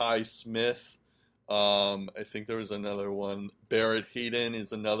 Ty Smith. I think there was another one. Barrett Hayden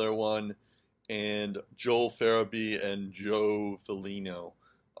is another one. And Joel Farabee and Joe Foligno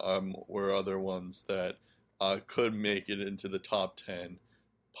were other ones that could make it into the top 10,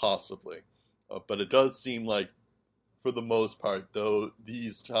 possibly. But it does seem like, for the most part, though,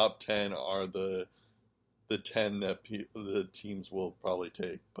 these top 10 are the 10 that the teams will probably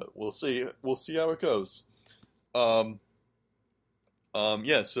take, but we'll see how it goes. So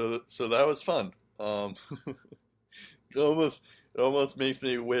that was fun. It almost makes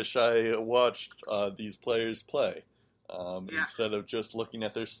me wish I watched these players play instead of just looking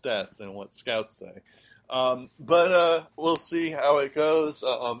at their stats and what scouts say. But we'll see how it goes.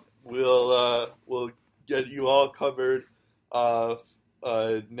 We'll get you all covered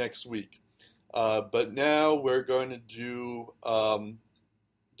next week. But now we're going to do the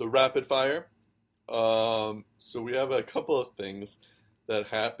rapid fire. So we have a couple of things that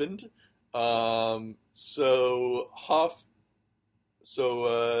happened. The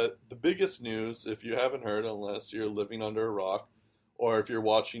biggest news, if you haven't heard, unless you're living under a rock, or if you're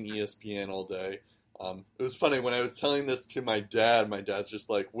watching ESPN all day, it was funny when I was telling this to my dad. My dad's just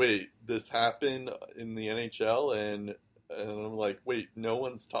like, "Wait, this happened in the NHL," and I'm like, "Wait, no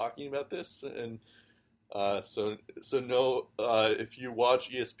one's talking about this?" And so no, if you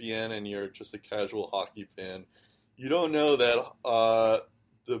watch ESPN and you're just a casual hockey fan, you don't know that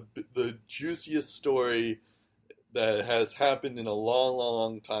the juiciest story that has happened in a long, long,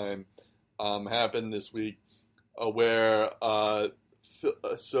 long time happened this week, where it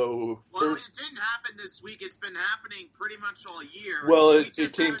didn't happen this week. It's been happening pretty much all year. Well, it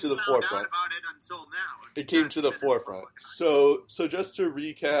just came to the found forefront. out about it until now. It came to the forefront. So just to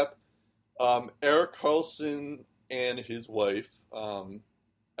recap, Erik Karlsson and his wife,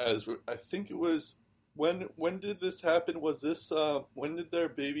 as I think it was, when did this happen? Was this when did their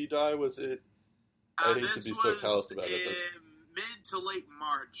baby die? Was it? I hate to be so callous about it. Mid to late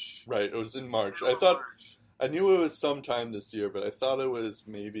March. Right, it was in March. March. I knew it was sometime this year, but I thought it was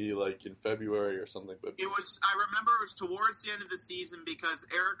maybe like in February or something. But it was. I remember it was towards the end of the season because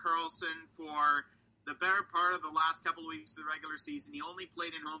Erik Karlsson, for the better part of the last couple of weeks of the regular season, he only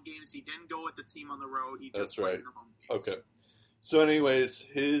played in home games. He didn't go with the team on the road. He just played in the home games. Okay. So, anyways,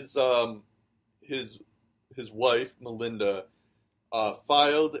 his wife Melinda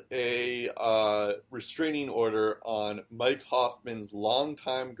filed a restraining order on Mike Hoffman's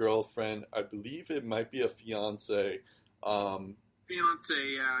longtime girlfriend. I believe it might be a fiance. I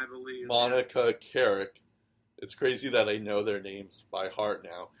believe. Monica Carrick. It's crazy that I know their names by heart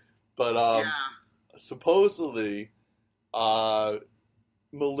now. But supposedly,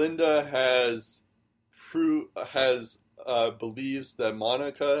 Melinda believes that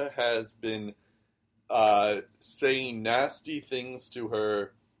Monica has been saying nasty things to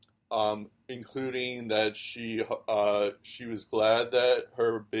her, including that she was glad that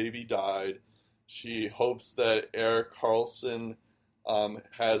her baby died. She hopes that Erik Karlsson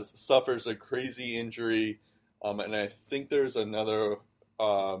suffers a crazy injury, and I think there's another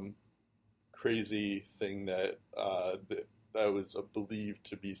crazy thing that was believed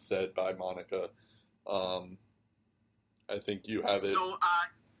to be said by Monica. I think you have it.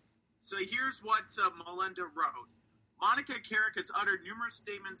 So here's what Melinda wrote. Monica Carrick has uttered numerous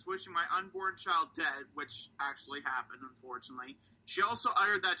statements wishing my unborn child dead, which actually happened, unfortunately. She also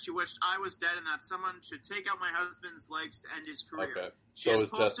uttered that she wished I was dead and that someone should take out my husband's legs to end his career. Okay. She has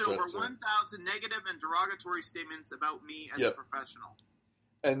posted over 1,000 negative and derogatory statements about me as a professional.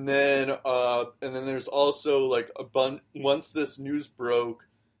 And then there's also like once this news broke,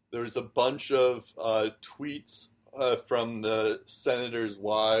 there was a bunch of tweets from the senators'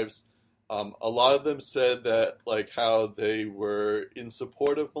 wives. A lot of them said that like how they were in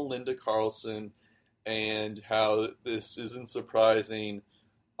support of Melinda Karlsson and how this isn't surprising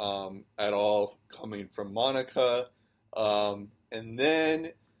at all coming from Monica. And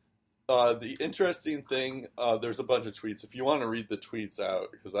then the interesting thing, there's a bunch of tweets. If you want to read the tweets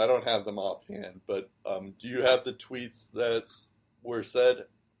out, because I don't have them offhand, but do you have the tweets that were said?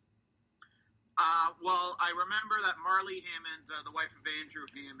 Well, I remember that Marley Hammond, the wife of Andrew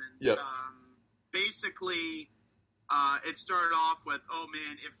Hammond, basically, it started off with, "Oh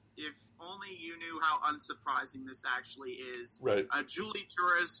man, if only you knew how unsurprising this actually is." Right. Julie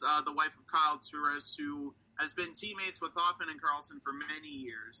Turris, the wife of Kyle Turris, who has been teammates with Hoffman and Karlsson for many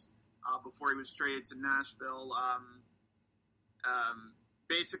years before he was traded to Nashville,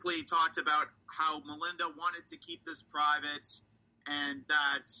 basically talked about how Melinda wanted to keep this private. And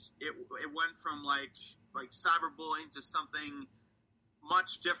that it went from like cyberbullying to something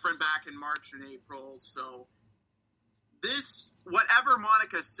much different back in March and April. So this, whatever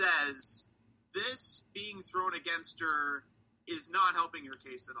Monica says, this being thrown against her is not helping her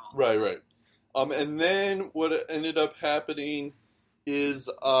case at all. Right. And then what ended up happening is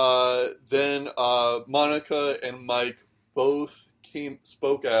then Monica and Mike both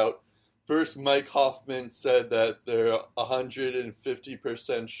spoke out. First, Mike Hoffman said that they're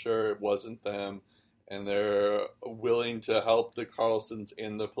 150% sure it wasn't them, and they're willing to help the Karlssons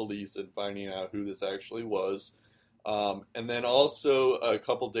and the police in finding out who this actually was. And then also, a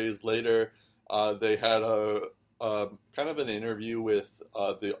couple days later, they had a kind of an interview with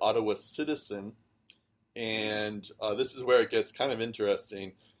the Ottawa Citizen, and this is where it gets kind of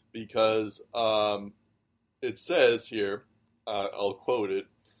interesting, because it says here, I'll quote it,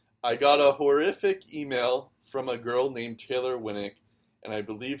 "I got a horrific email from a girl named Taylor Winnick, and I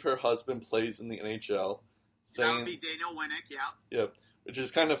believe her husband plays in the NHL, saying, that would be Daniel Winnick, yeah. Yep. which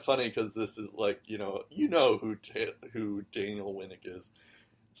is kind of funny because this is like, who Daniel Winnick is,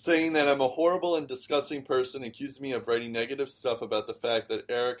 saying that I'm a horrible and disgusting person, accused me of writing negative stuff about the fact that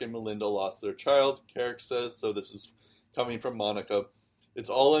Eric and Melinda lost their child. Carrick says, so this is coming from Monica. It's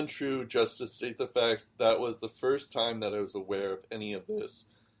all untrue, just to state the facts. That was the first time that I was aware of any of this.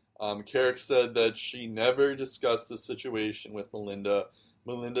 Carrick said that she never discussed the situation with Melinda.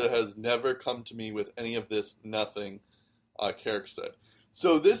 Melinda has never come to me with any of this, nothing, Carrick said.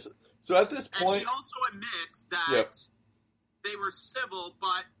 So at this point... And she also admits that they were civil,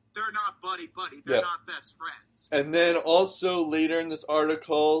 but they're not buddy-buddy. They're not best friends. And then also later in this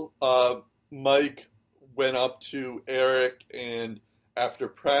article, Mike went up to Eric and after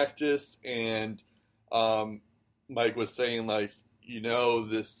practice, and Mike was saying, like,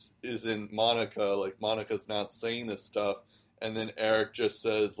 this isn't Monica. Like, Monica's not saying this stuff. And then Eric just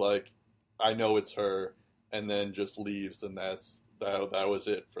says, like, I know it's her, and then just leaves, and that was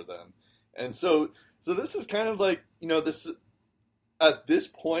it for them. And so this is kind of like, this at this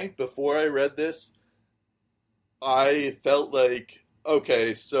point, before I read this, I felt like,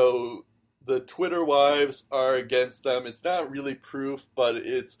 okay, so the Twitter wives are against them. It's not really proof, but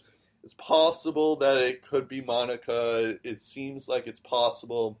it's possible that it could be Monica. It seems like it's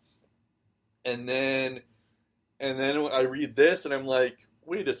possible. And then I read this and I'm like,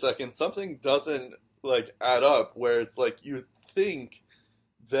 wait a second, something doesn't like add up, where it's like you think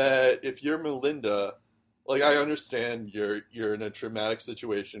that if you're Melinda, like, I understand you're in a traumatic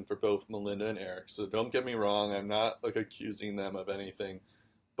situation for both Melinda and Eric, so don't get me wrong, I'm not like accusing them of anything.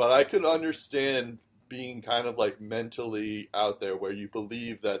 But I could understand being kind of like mentally out there where you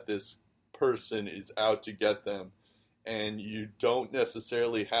believe that this person is out to get them and you don't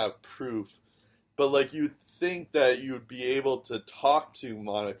necessarily have proof. But like you'd think that you'd be able to talk to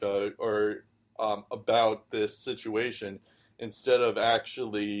Monica or about this situation instead of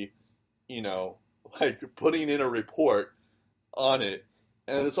actually, like putting in a report on it.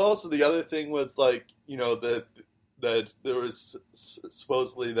 And it's also the other thing was like, that there was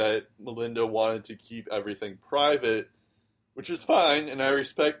supposedly that Melinda wanted to keep everything private, which is fine, and I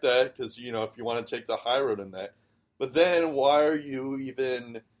respect that, because, if you want to take the high road in that. But then why are you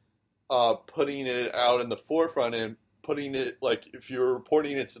even putting it out in the forefront and putting it, like, if you're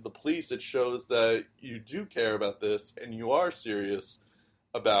reporting it to the police, it shows that you do care about this and you are serious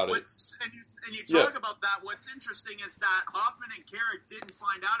about it. And you talk about that. What's interesting is that Hoffman and Carrick didn't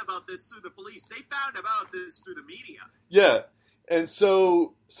find out about this through the police. They found about this through the media. Yeah. And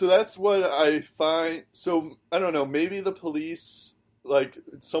so that's what I find. So I don't know, maybe the police, like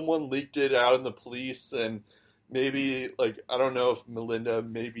someone leaked it out in the police, and maybe like, I don't know if Melinda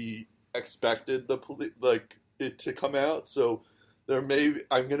maybe expected the police, like it to come out. So I'm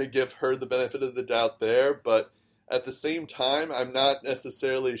going to give her the benefit of the doubt there, but at the same time, I'm not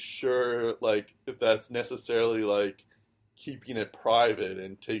necessarily sure, like, if that's necessarily, like, keeping it private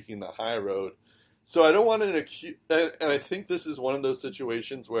and taking the high road. So I don't want to accuse... And I think this is one of those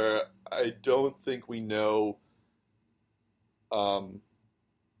situations where I don't think we know the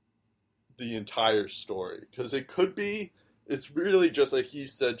entire story. Because it could be... It's really just a he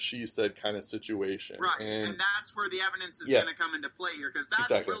said, she said kind of situation. Right, and that's where the evidence is going to come into play here, because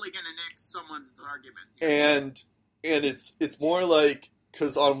that's really going to nix someone's argument here. And it's more like,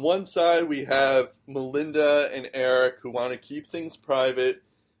 because on one side we have Melinda and Eric who want to keep things private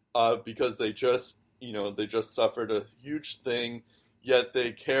because they just suffered a huge thing, yet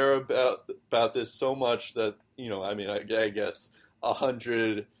they care about this so much that, I guess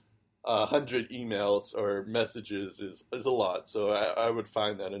 100 emails or messages is a lot. So I would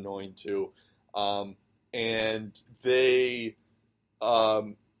find that annoying too. And they...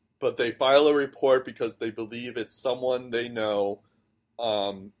 but they file a report because they believe it's someone they know,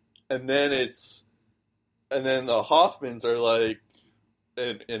 and then the Hoffmans are like,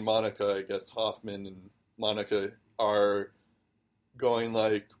 and Monica, I guess Hoffman and Monica are going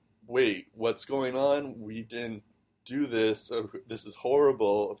like, wait, what's going on? We didn't do this. This is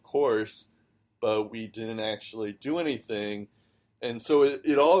horrible, of course, but we didn't actually do anything. And so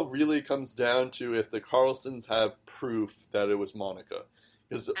it all really comes down to if the Carlsons have proof that it was Monica.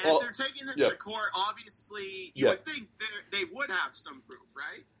 And if they're taking this to court, obviously, you would think they would have some proof,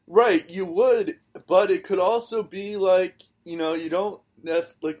 right? Right, you would, but it could also be like, you don't,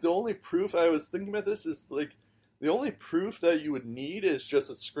 like, the only proof, I was thinking about this, is like, the only proof that you would need is just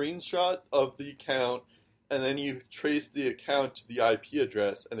a screenshot of the account, and then you trace the account to the IP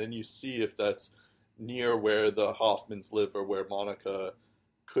address, and then you see if that's near where the Hoffmans live or where Monica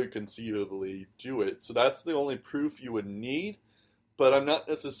could conceivably do it. So that's the only proof you would need. But I'm not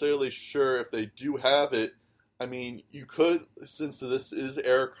necessarily sure if they do have it. I mean, you could, since this is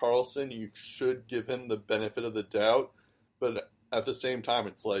Erik Karlsson, you should give him the benefit of the doubt, but at the same time,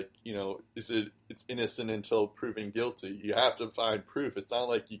 it's like, it's innocent until proven guilty. You have to find proof. It's not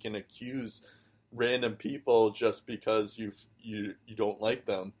like you can accuse random people just because you don't like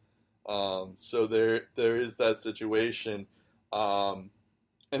them. So there is that situation.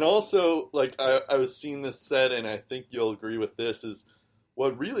 And also, like, I was seeing this said, and I think you'll agree with this, is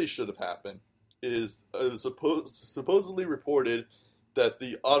what really should have happened is it was supposedly reported that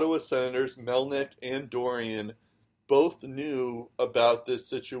the Ottawa Senators, Melnyk and Dorian, both knew about this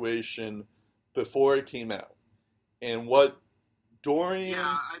situation before it came out. And what Dorian... Yeah,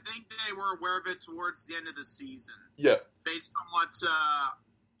 I think they were aware of it towards the end of the season. Yeah. Based on what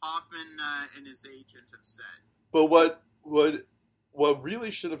Hoffman and his agent have said. But what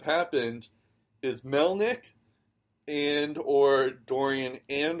really should have happened is Melnyk and or Dorian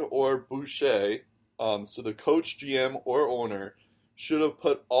and or Boucher, so the coach, GM, or owner, should have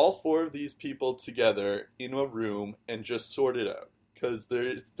put all four of these people together in a room and just sorted out. Because there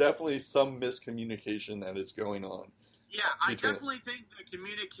is definitely some miscommunication that is going on. Yeah, I definitely think the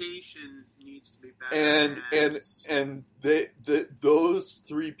communication needs to be better. And those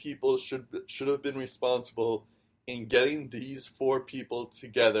three people should have been responsible in getting these four people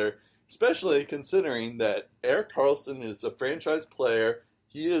together, especially considering that Erik Karlsson is a franchise player.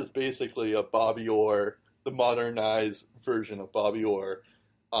 He is basically a Bobby Orr, the modernized version of Bobby Orr.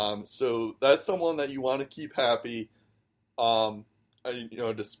 So that's someone that you want to keep happy,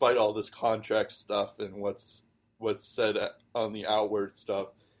 despite all this contract stuff and what's said on the outward stuff.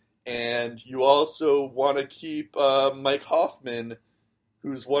 And you also want to keep Mike Hoffman,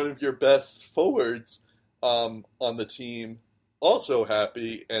 who's one of your best forwards on the team, also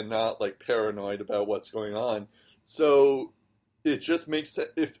happy and not like paranoid about what's going on. So it just makes sense.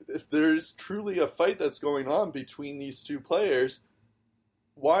 If there's truly a fight that's going on between these two players,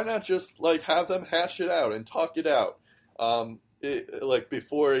 why not just like have them hash it out and talk it out?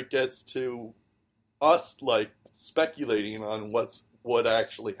 Before it gets to us like speculating on what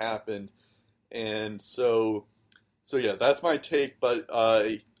actually happened. And so yeah, that's my take. But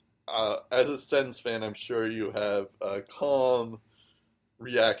as a Sens fan, I'm sure you have a calm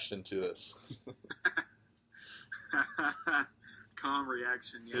reaction to this. Calm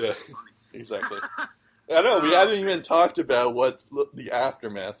reaction, yeah, that's funny. Exactly. I know, we haven't even talked about what's the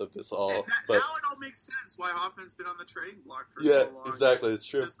aftermath of this all. But now it all makes sense why Hoffman's been on the trading block for so long. Yeah, exactly, it's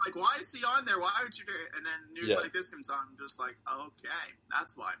true. Just like, why is he on there? Why would you do it? And then news like this comes on, I'm just like, okay,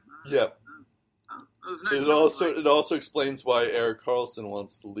 that's why. Yeah. It was nice. It also explains why Erik Karlsson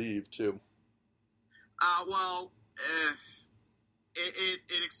wants to leave, too.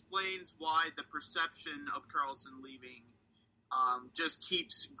 It explains why the perception of Karlsson leaving just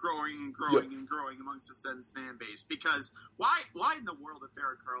keeps growing and growing and growing amongst the Sens fan base. Because why in the world of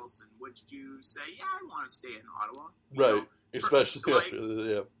Erik Karlsson would you say, yeah, I want to stay in Ottawa? Right, especially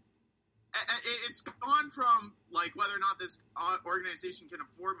after, It's gone from, like, whether or not this organization can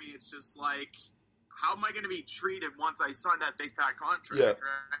afford me, it's just like, how am I going to be treated once I sign that big fat contract,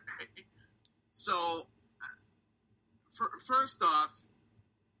 right? So, first off,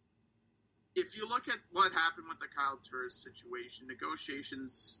 if you look at what happened with the Kyle Turris situation,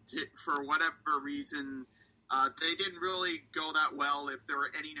 negotiations, for whatever reason, they didn't really go that well. If there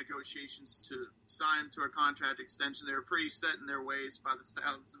were any negotiations to sign to a contract extension, they were pretty set in their ways by the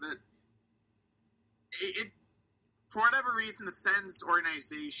sounds of it. For whatever reason, the Sens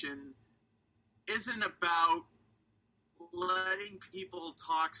organization isn't about letting people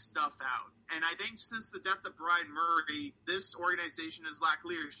talk stuff out. And I think since the death of Brian Murray, this organization has lacked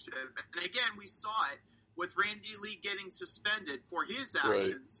leadership. And again, we saw it with Randy Lee getting suspended for his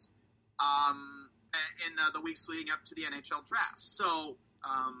actions in the weeks leading up to the NHL draft. So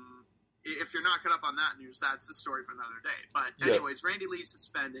if you're not caught up on that news, that's a story for another day. But anyways, Randy Lee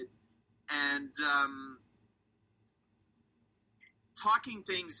suspended. And talking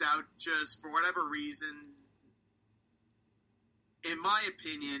things out just for whatever reason, in my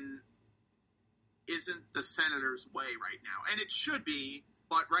opinion, isn't the Senators' way right now. And it should be,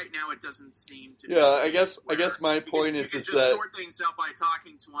 but right now it doesn't seem to be. Yeah, I guess my point is that... sort things out by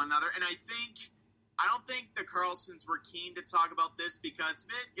talking to one another. And I don't think the Karlssons were keen to talk about this because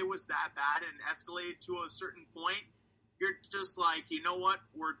it was that bad and escalated to a certain point. You're just like, you know what?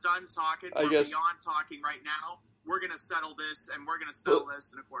 We're done talking. We're beyond talking right now. We're going to settle this, and we're going to settle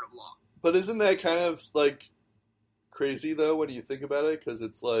this in a court of law. But isn't that kind of, like, crazy, though, when you think about it? Because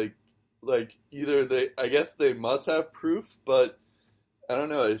it's like either I guess they must have proof, but I don't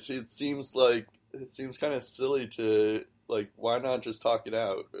know. It seems kind of silly to, like, why not just talk it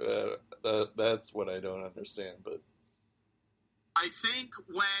out? That's what I don't understand. But I think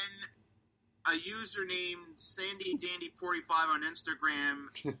when a user named Sandy Dandy 45 on Instagram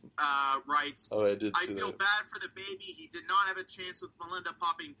writes, I feel bad for the baby. He did not have a chance with Melinda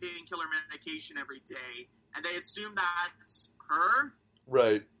popping painkiller medication every day. And they assume that's her.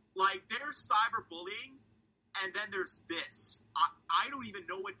 Right. Like, there's cyberbullying, and then there's this. I don't even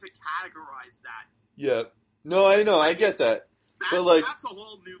know what to categorize that. Yeah. No, I know. I get that. But, like, that's a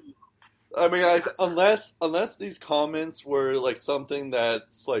whole new... I mean, unless these comments were, like, something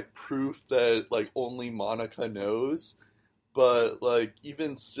that's, like, proof that, like, only Monica knows, but, like,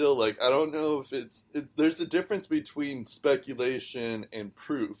 even still, like, I don't know if there's a difference between speculation and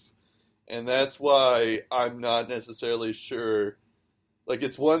proof, and that's why I'm not necessarily sure, like,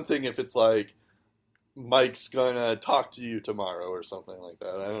 it's one thing if it's, like, Mike's gonna talk to you tomorrow or something like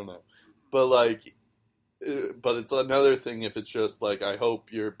that, I don't know, but, like... But it's another thing if it's just like, I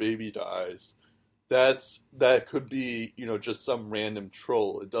hope your baby dies. That could be, you know, just some random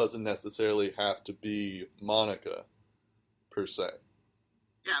troll. It doesn't necessarily have to be Monica, per se.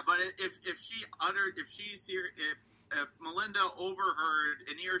 Yeah, but if Melinda overheard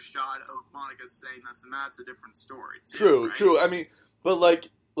an earshot of Monica saying this, then that's a different story too. True. I mean, but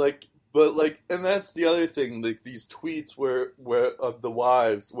and that's the other thing. Like these tweets where of the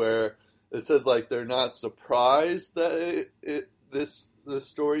wives where. It says, like, they're not surprised that this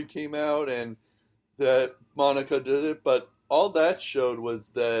story came out and that Monica did it, but all that showed was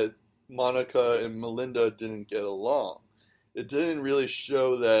that Monica and Melinda didn't get along. It didn't really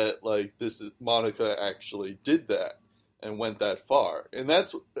show that, like, Monica actually did that and went that far. And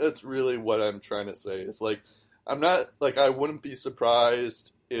that's really what I'm trying to say. It's like, I'm not, like, I wouldn't be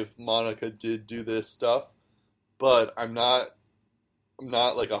surprised if Monica did do this stuff, but I'm not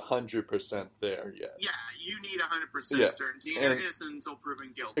like 100% there yet. Yeah, you need 100% certainty, and you're innocent until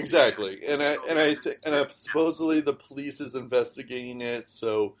proven guilty. Exactly, and supposedly the police is investigating it,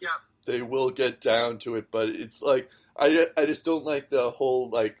 so they will get down to it. But it's like I just don't like the whole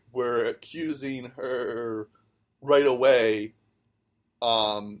like we're accusing her right away,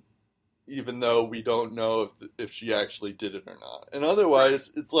 even though we don't know if she actually did it or not. And otherwise,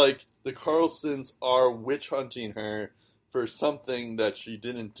 it's like the Carlsons are witch hunting her for something that she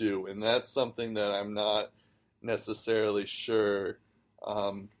didn't do, and that's something that I'm not necessarily sure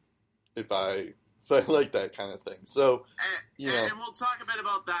if I like that kind of thing. So, and we'll talk a bit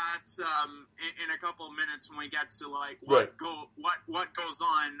about that in a couple of minutes when we get to like what goes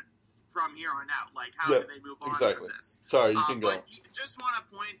on from here on out. Like how do they move on from this? Sorry, you can go. But just want to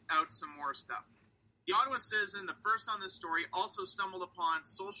point out some more stuff. The Ottawa Citizen, the first on this story, also stumbled upon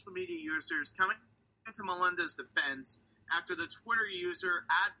social media users coming to Melinda's defense after the Twitter user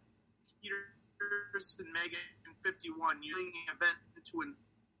 @PetersonMegan51 using an event to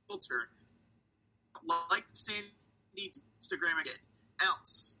filter like the Sandy Instagram did.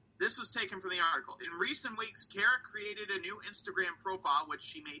 Else, this was taken from the article. In recent weeks, Kara created a new Instagram profile which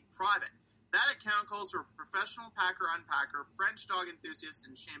she made private. That account calls her a professional packer-unpacker, French dog enthusiast,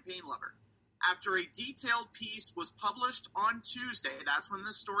 and champagne lover. After a detailed piece was published on Tuesday, that's when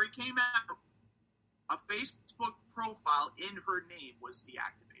this story came out, a Facebook profile in her name was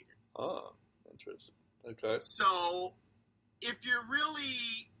deactivated. Oh, interesting. Okay. So, if you're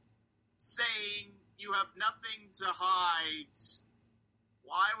really saying you have nothing to hide,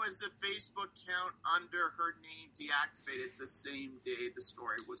 why was a Facebook account under her name deactivated the same day the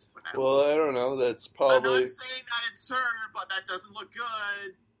story was put out? Well, I don't know. That's probably... I'm not saying that it's her, but that doesn't look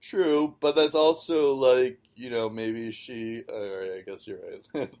good. True, but that's also like, you know, maybe she. Alright, I guess you're right.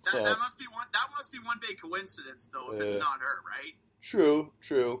 that must be one big coincidence, though, if it's not her, right? True,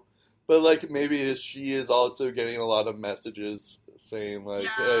 but like maybe she is also getting a lot of messages saying like,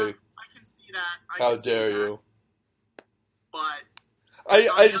 "Hey, I can see that. How dare you?" But on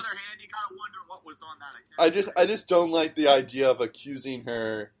the other hand, you gotta wonder what was on that account. I just don't like the idea of accusing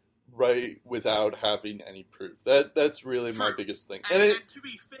her right without having any proof. That's really my biggest thing. And to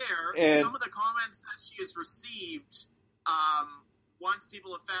be fair, some of the comments that she has received once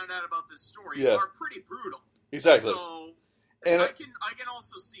people have found out about this story are pretty brutal. Exactly. So I can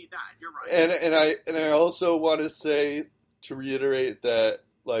also see that. You're right. And I also want to say, to reiterate, that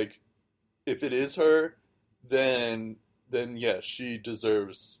like if it is her, then yes, she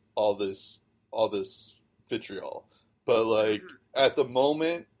deserves all this vitriol. But like at the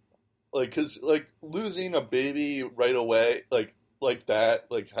moment, like, because, like, losing a baby right away, like that,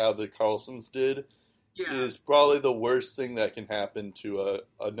 like how the Carlsons did, is probably the worst thing that can happen to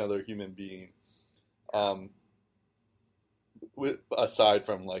another human being. Aside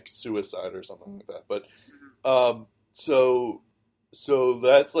from, like, suicide or something like that. But so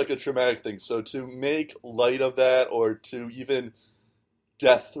that's like a traumatic thing. So to make light of that, or to even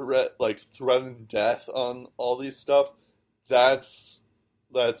threaten death on all these stuff, that's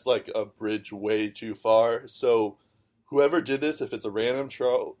like a bridge way too far. So whoever did this, if it's a random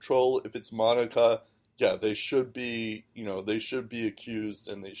troll, if it's Monica, yeah, they should be accused,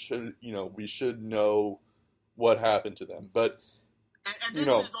 and they should, we should know what happened to them. But and this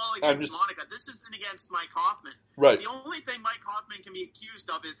is all against Monica. This isn't against Mike Hoffman. Right. The only thing Mike Hoffman can be accused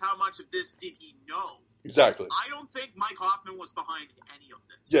of is how much of this did he know. Exactly. I don't think Mike Hoffman was behind any of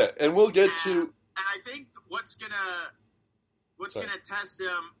this. Yeah, and we'll get to. And I think what's gonna test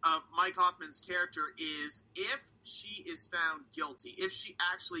Mike Hoffman's character is if she is found guilty, if she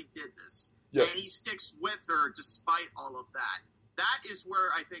actually did this, and he sticks with her despite all of that. That is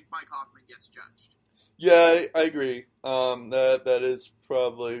where I think Mike Hoffman gets judged. Yeah, I agree. That is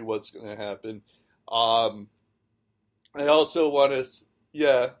probably what's going to happen. I also want to.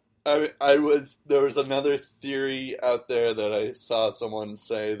 Yeah, there was another theory out there that I saw someone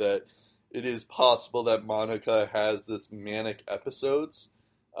say that it is possible that Monica has this manic episodes,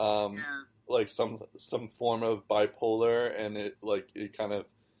 like some form of bipolar, and it kind of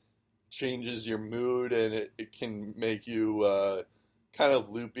changes your mood, and it can make you kind of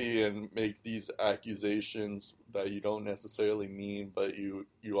loopy and make these accusations that you don't necessarily mean, but you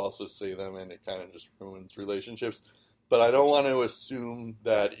also say them, and it kind of just ruins relationships. But I don't want to assume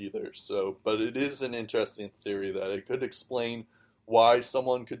that either. So, but it is an interesting theory that it could explain why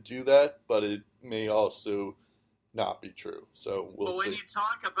someone could do that, but it may also not be true. So we'll see.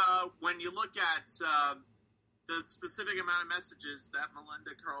 When you look at the specific amount of messages that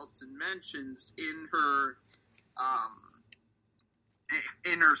Melinda Carlson mentions in her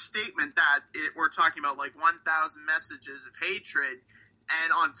statement, that we're talking about like 1,000 messages of hatred.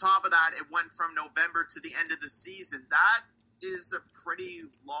 And on top of that, it went from November to the end of the season. That is a pretty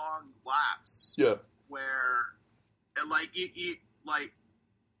long lapse. Yeah. Where,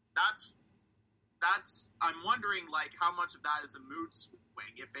 that's. I'm wondering, how much of that is a mood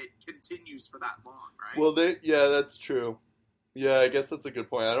swing if it continues for that long, right? Well, that's true. Yeah, I guess that's a good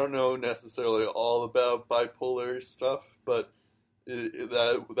point. I don't know necessarily all about bipolar stuff, but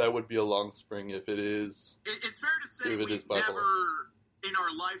that would be a long spring if it is. It's fair to say we've never, in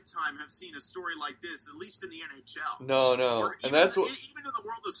our lifetime, have seen a story like this, at least in the NHL. No. And that's what. Even in the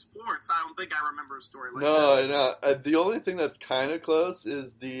world of sports, I don't think I remember a story like this. No. The only thing that's kind of close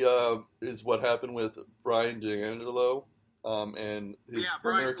is is what happened with Brian D'Angelo, and his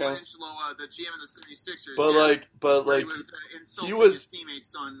Brian accounts. Colangelo, the GM of the 76ers. But he was insulting his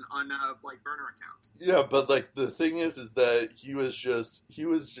teammates on burner accounts. Yeah, but the thing is that he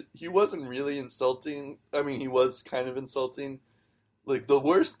wasn't really insulting. I mean, he was kind of insulting. The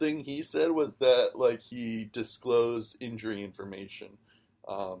worst thing he said was that he disclosed injury information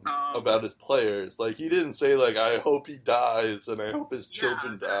about his players. He didn't say I hope he dies and I hope his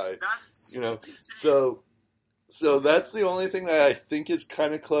children die. So that's the only thing that I think is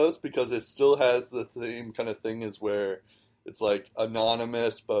kind of close, because it still has the same kind of thing as where it's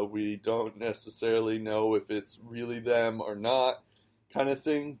anonymous, but we don't necessarily know if it's really them or not, kind of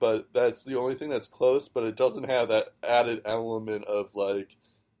thing. But that's the only thing that's close, but it doesn't have that added element of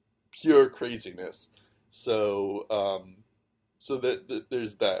pure craziness. So that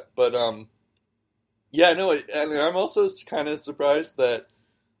there's that. But yeah, no, and I'm also kind of surprised that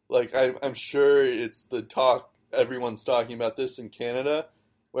I'm sure it's the talk. Everyone's talking about this in Canada,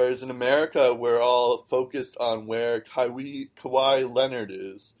 whereas in America, we're all focused on where Kawhi Leonard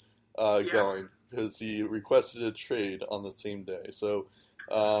is going, because he requested a trade on the same day. So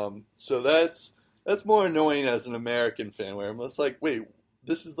that's more annoying as an American fan, where I'm just wait,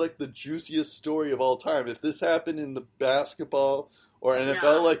 this is the juiciest story of all time. If this happened in the basketball or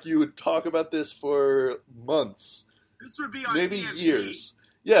NFL, you would talk about this for months. This would be on maybe TMZ. years.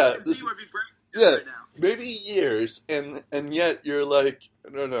 Yeah, TMZ would be breaking right now. Maybe years, and yet you're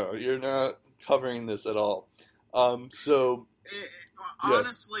no, you're not covering this at all. Honestly,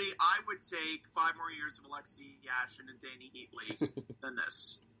 I would take 5 more years of Alexei Yashin and Danny Heatley than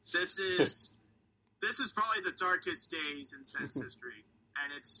this. This is probably the darkest days in Sens history,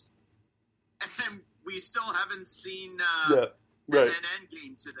 and we still haven't seen an end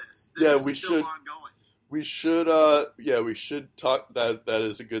game to this. This is still ongoing. We should talk. That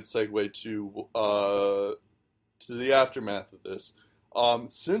is a good segue to the aftermath of this.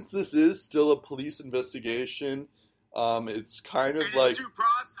 Since this is still a police investigation, it's kind of it's due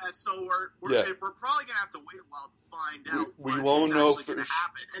process. So we're probably gonna have to wait a while to find out we won't know actually going to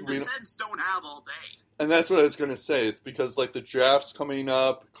happen. And the Sens don't have all day. And that's what I was going to say. It's because, like, the draft's coming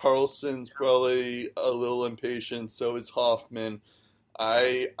up. Carlson's probably a little impatient. So is Hoffman.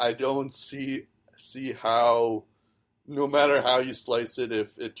 I don't see how, no matter how you slice it,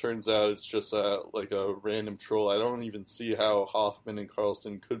 if it turns out it's just a random troll, I don't even see how Hoffman and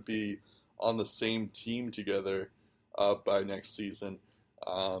Carlson could be on the same team together by next season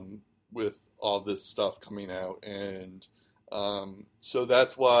with all this stuff coming out. And so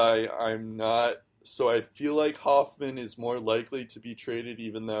that's why I'm not... So I feel like Hoffman is more likely to be traded,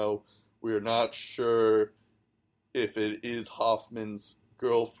 even though we're not sure if it is Hoffman's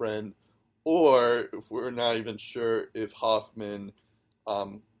girlfriend, or if we're not even sure if Hoffman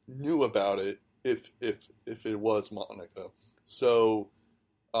knew about it, if it was Monica. So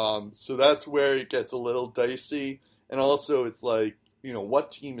that's where it gets a little dicey. And also, it's like, you know, what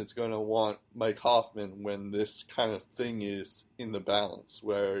team is going to want Mike Hoffman when this kind of thing is in the balance,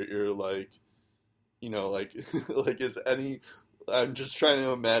 where you're like, you know, like, like is any... I'm just trying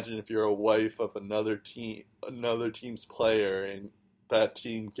to imagine if you're a wife of another team's player, and that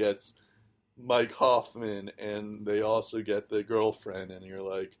team gets Mike Hoffman, and they also get the girlfriend, and you're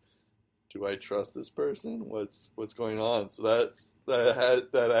like, do I trust this person? What's going on? So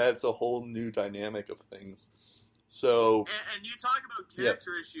that adds a whole new dynamic of things. So and you talk about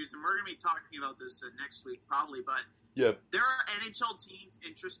character issues, and we're going to be talking about this next week probably, but there are NHL teams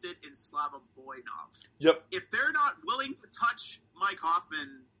interested in Slava Voinov. Yep. If they're not willing to touch Mike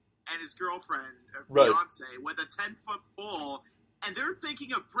Hoffman and his girlfriend, or fiance, with a 10-foot pole, and they're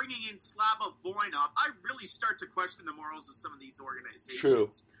thinking of bringing in Slava Voinov, I really start to question the morals of some of these organizations. True.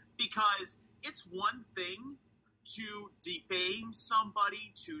 Because it's one thing to defame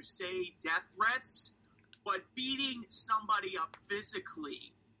somebody, to say death threats, but beating somebody up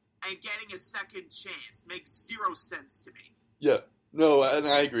physically and getting a second chance makes zero sense to me. Yeah, no, and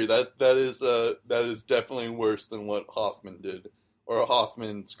I agree. That is definitely worse than what Hoffman did, or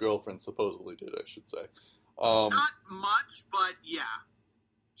Hoffman's girlfriend supposedly did, I should say. Not much, but yeah,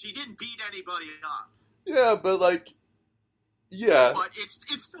 she didn't beat anybody up. Yeah, but like, yeah, but it's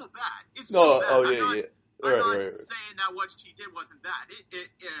still bad. It's still bad. I'm not saying that what she did wasn't bad. It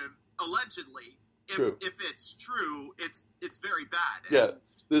allegedly, if it's true, it's very bad. And yeah.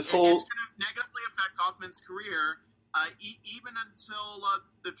 It's going to negatively affect Hoffman's career, even until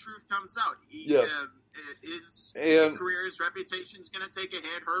the truth comes out. His career, his reputation is going to take a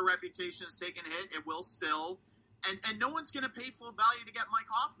hit. Her reputation is taking a hit. It will still. And no one's going to pay full value to get Mike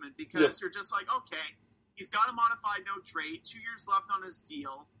Hoffman, because you're just like, okay, he's got a modified no trade, 2 years left on his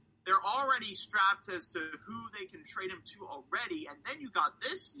deal. They're already strapped as to who they can trade him to already, and then you got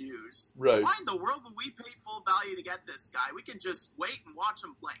this news. Right. Why in the world would we pay full value to get this guy? We can just wait and watch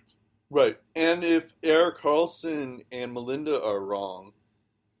him blink. Right. And if Erik Karlsson and Melinda are wrong,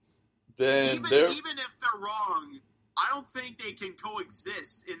 then even if they're wrong, I don't think they can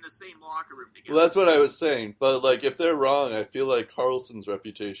coexist in the same locker room together. Well, that's what I was saying. But like, if they're wrong, I feel like Karlsson's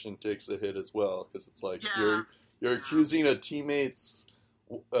reputation takes a hit as well, because it's like you're accusing a teammate's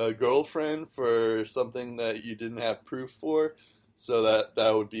girlfriend for something that you didn't have proof for, so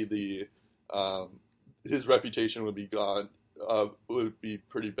that would be the his reputation would be gone, would be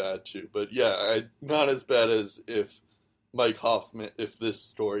pretty bad too. But yeah, not as bad as if Mike Hoffman, if this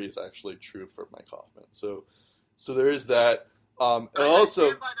story is actually true for Mike Hoffman. So there is that. And also, I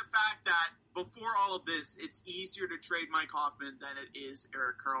stand by the fact that before all of this, it's easier to trade Mike Hoffman than it is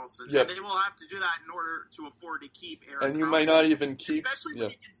Erik Karlsson. Yep. And they will have to do that in order to afford to keep Erik Karlsson. And you might not even keep... Especially when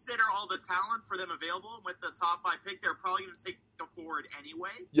you consider all the talent for them available with the top 5 pick. They're probably going to take a forward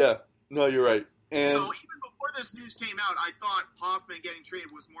anyway. Yeah. No, you're right. And so even before this news came out, I thought Hoffman getting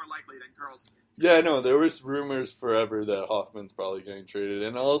traded was more likely than Karlsson. Yeah, no, there was rumors forever that Hoffman's probably getting traded.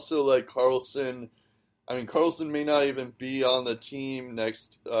 And also, like, Karlsson may not even be on the team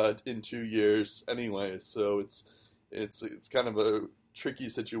next in 2 years anyway, so it's kind of a tricky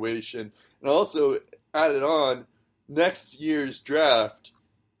situation. And also, added on, next year's draft,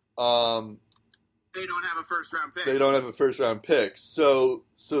 they don't have a first-round pick. They don't have a first-round pick, so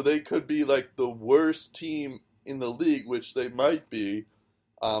they could be like the worst team in the league, which they might be,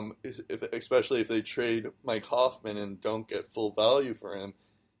 especially if they trade Mike Hoffman and don't get full value for him.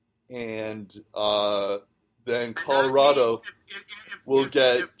 And then Colorado will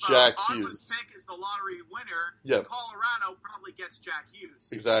get Jack Hughes. Ottawa's pick is the lottery winner. Colorado probably gets Jack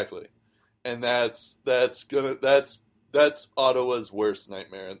Hughes. Exactly, and that's Ottawa's worst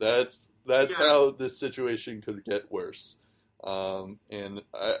nightmare. That's how this situation could get worse. And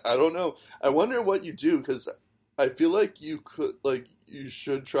I don't know. I wonder what you do, because I feel like you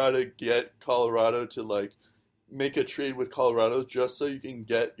should try to get Colorado to make a trade with Colorado just so you can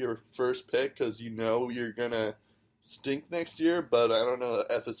get your first pick because you know you're going to stink next year. But I don't know.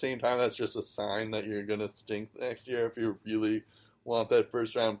 At the same time, that's just a sign that you're going to stink next year if you really want that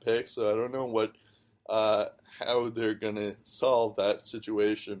first round pick. So I don't know how they're going to solve that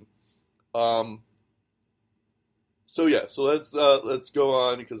situation. So let's go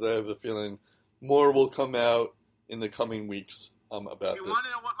on because I have a feeling more will come out in the coming weeks about this. Do you want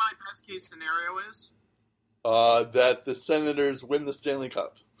to know what my best case scenario is? That the Senators win the Stanley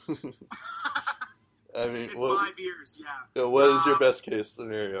Cup. I mean, in 5 years, yeah. What is your best case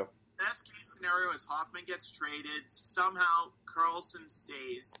scenario? Best case scenario is Hoffman gets traded, somehow Karlsson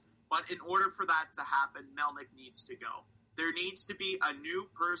stays, but in order for that to happen, Melnyk needs to go. There needs to be a new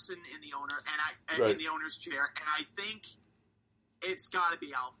person in the in the owner's chair, and I think it's got to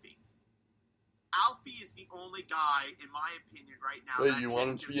be Alfie. Alfie is the only guy, in my opinion, right now. Wait, you want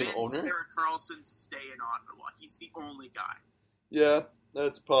him to be an owner? Erik Karlsson to stay in Ottawa. He's the only guy. Yeah,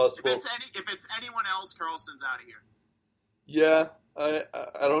 that's possible. If it's anyone else, Karlsson's out of here. Yeah, I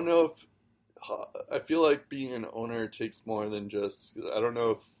don't know if I feel like being an owner takes more than just. I don't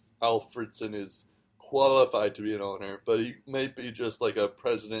know if Alfredsson is qualified to be an owner, but he might be just like a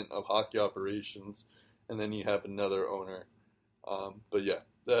president of hockey operations, and then you have another owner. But yeah.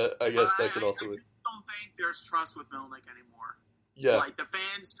 I guess that could also. I just don't think there's trust with Melnyk anymore. Yeah, like the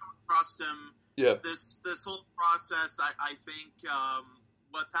fans don't trust him. Yeah, this whole process, I think,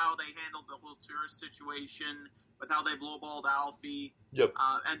 with how they handled the whole tourist situation, with how they've lowballed Alfie. Yep.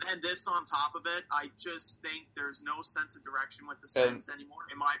 And then this on top of it, I just think there's no sense of direction with the Sens anymore,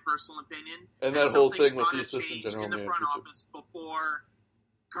 in my personal opinion. And that whole thing with the assistant general manager in the front office before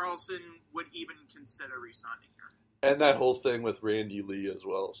Karlsson would even consider resigning her. And that whole thing with Randy Lee as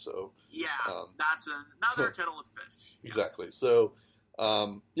well. So yeah, that's another kettle of fish. Exactly. So,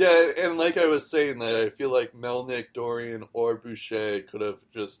 and like I was saying, that I feel like Melnyk, Dorian, or Boucher could have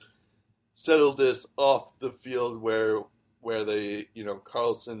just settled this off the field where they,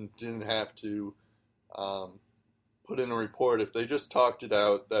 Karlsson didn't have to put in a report. If they just talked it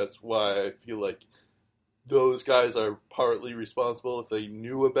out, that's why I feel like those guys are partly responsible. If they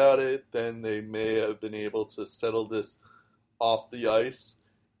knew about it, then they may have been able to settle this off the ice,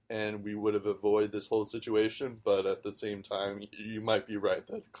 and we would have avoided this whole situation. But at the same time, you might be right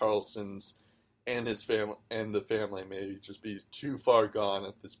that Karlsson's and his family and the family may just be too far gone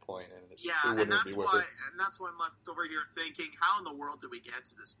at this point, and that's why I'm left over here thinking, how in the world did we get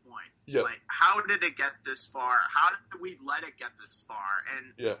to this point? Yeah. Like, how did it get this far? How did we let it get this far?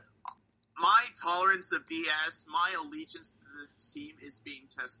 And my tolerance of BS, my allegiance to this team is being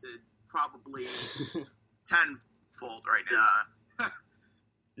tested probably tenfold right now.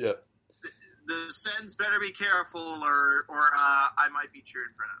 Yeah. The Sens better be careful, or I might be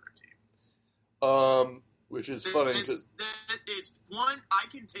cheering for another team. Which is funny. It's one, I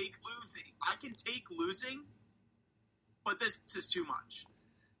can take losing, but this is too much.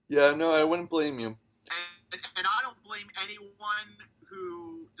 Yeah, no, I wouldn't blame you. And I don't blame anyone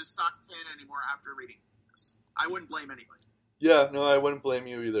who decides to fan anymore after reading this. I wouldn't blame anybody. Yeah, no, I wouldn't blame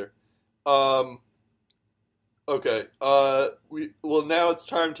you either. Okay. Now it's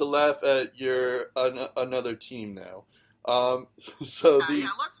time to laugh at your another team now. Let's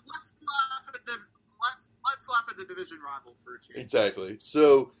laugh at the division rival for a change. Exactly.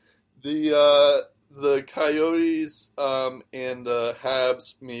 So the Coyotes and the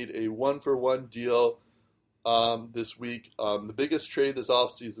Habs made a 1-for-1 deal this week. The biggest trade this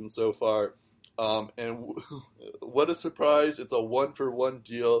offseason so far. And what a surprise. It's a 1-for-1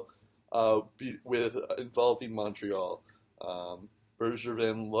 deal involving Montreal.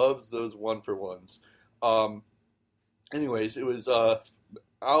 Bergevin loves those 1-for-1s. Anyways, it was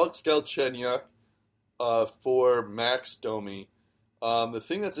Alex Galchenyuk for Max Domi. The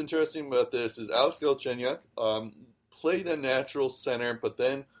thing that's interesting about this is Alex Galchenyuk played a natural center, but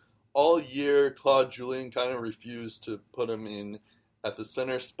then all year Claude Julien kind of refused to put him in at the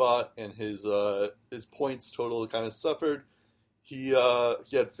center spot, and his points total kind of suffered. He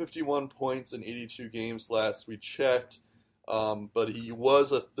had 51 points in 82 games last we checked, but he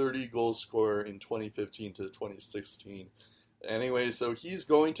was a 30-goal scorer in 2015 to 2016. Anyway, so he's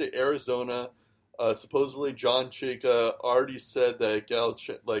going to Arizona. Supposedly, John Chayka already said that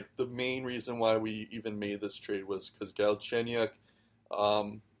the main reason why we even made this trade was because Galchenyuk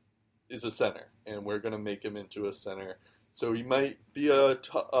is a center, and we're going to make him into a center. So he might be a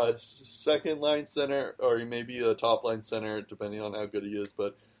second-line center, or he may be a top-line center, depending on how good he is.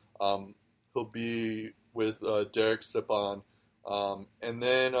 But he'll be with Derek Stepan. And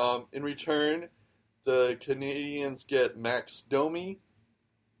then in return, the Canadians get Max Domi.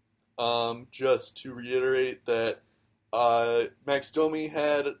 just to reiterate that Max Domi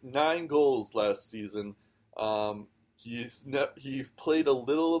had 9 goals last season. He played a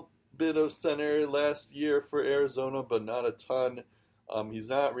little bit of center last year for Arizona, but not a ton. He's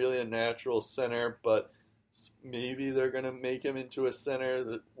not really a natural center, but maybe they're going to make him into a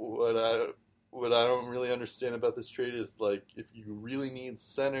center. What I don't really understand about this trade is, like, if you really need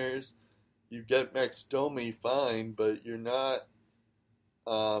centers, you get Max Domi, fine, but you're not.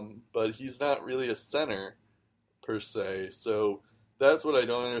 But he's not really a center per se, so that's what I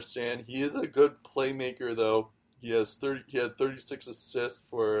don't understand. He is a good playmaker, though. He had 36 assists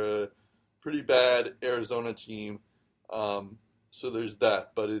for a pretty bad Arizona team. So there's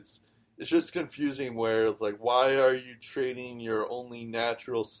that, but it's just confusing where it's like, why are you trading your only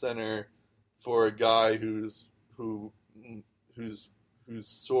natural center for a guy who's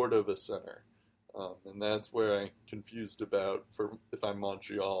sort of a center? And that's where I'm confused about if I'm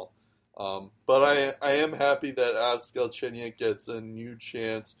Montreal. But I am happy that Alex Galchenyuk gets a new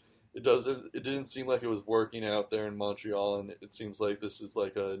chance. It didn't seem like it was working out there in Montreal, and it seems like this is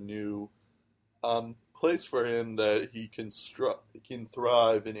like a new place for him that he can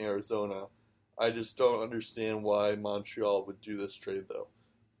thrive in Arizona. I just don't understand why Montreal would do this trade, though.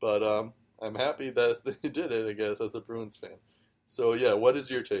 But I'm happy that they did it, I guess, as a Bruins fan. So yeah, what is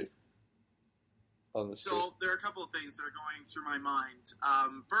your take on this trade? So there are a couple of things that are going through my mind.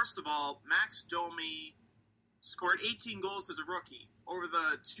 First of all, Max Domi scored 18 goals as a rookie. Over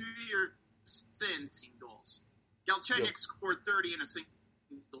the 2-year stint, 18 goals. Galchenyuk scored 30 in a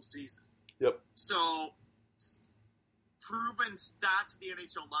single season. Yep. So, proven stats at the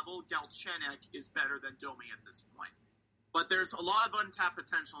NHL level, Galchenyuk is better than Domi at this point. But there's a lot of untapped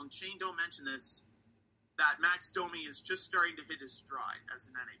potential, and Shane don't mention this, that Max Domi is just starting to hit his stride as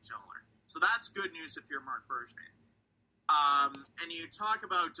an NHLer. So that's good news if you're Mark Bergevin. And you talk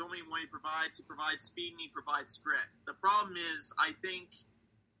about Domi and what he provides speed and he provides grit. The problem is, I think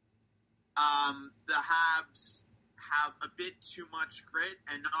the Habs have a bit too much grit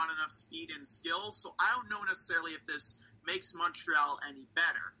and not enough speed and skill, so I don't know necessarily if this makes Montreal any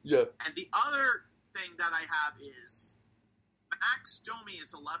better. Yeah. And the other thing that I have is Max Domi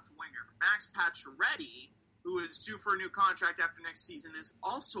is a left winger. Max Pacioretty, who is due for a new contract after next season, is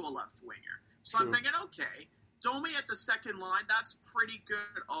also a left winger. So I'm thinking, okay, Domi at the second line, that's pretty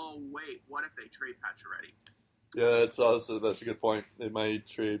good. Oh, wait, what if they trade Pacioretty? Yeah, that's a good point. They might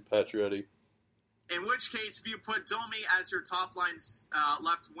trade Pacioretty. In which case, if you put Domi as your top line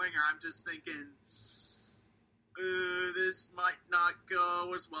left winger, I'm just thinking, this might not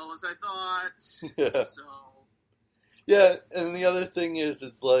go as well as I thought. Yeah. So. Yeah, and the other thing is,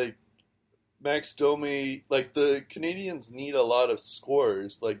 it's like, Max Domi, like, the Canadians need a lot of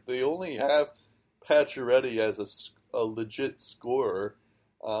scorers. Like, they only have Pacioretty as a legit scorer.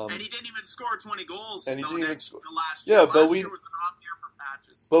 And he didn't even score 20 goals the last year. Yeah, but last year was an off year for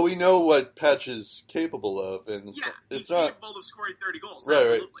Patches. But we know what Patch is capable of. And yeah, it's he's capable of scoring 30 goals. Right,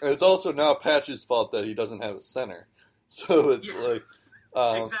 absolutely. right. And it's also not Patch's fault that he doesn't have a center. So it's like...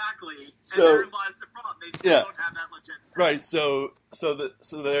 exactly. And so, therein lies the problem. They still don't have that legit center. Right, so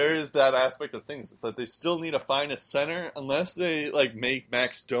there is that aspect of things. It's that they still need to find a center unless they like make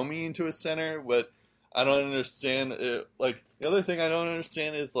Max Domi into a center. What I don't understand, the other thing I don't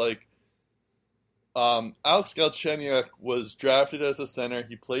understand is like Alex Galchenyuk was drafted as a center.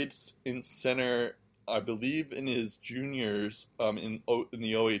 He played in center, I believe, in his juniors in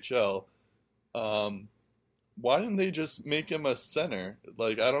the OHL. Why didn't they just make him a center?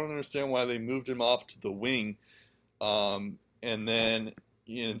 Like, I don't understand why they moved him off to the wing. And then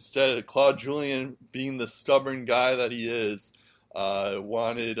instead of Claude Julien being the stubborn guy that he is,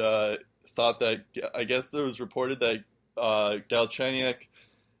 thought that, I guess there was reported that Galchenyuk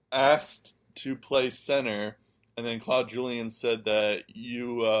asked to play center, and then Claude Julien said that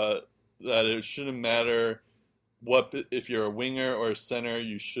that it shouldn't matter if you're a winger or a center,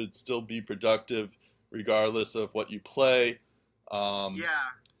 you should still be productive regardless of what you play. I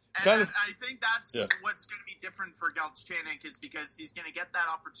think that's what's going to be different for Galchenyuk is because he's going to get that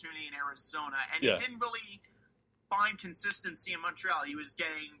opportunity in Arizona, and he didn't really find consistency in Montreal. He was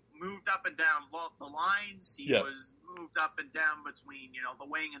getting moved up and down the lines. He was moved up and down between the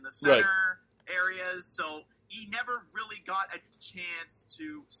wing and the center areas, so he never really got a chance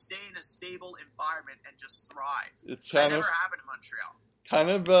to stay in a stable environment and just thrive. That never happened in Montreal.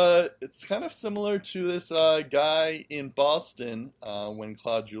 It's kind of similar to this guy in Boston when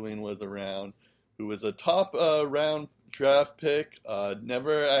Claude Julien was around, who was a top round draft pick,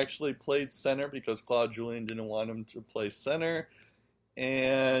 never actually played center because Claude Julien didn't want him to play center,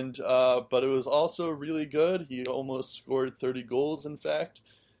 and but it was also really good. He almost scored 30 goals, in fact.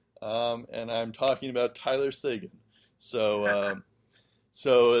 and I'm talking about Tyler Seguin. So,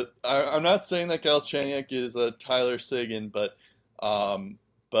 I'm not saying that Galchenyuk is a Tyler Seguin, but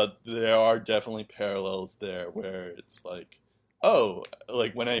there are definitely parallels there where it's like, oh,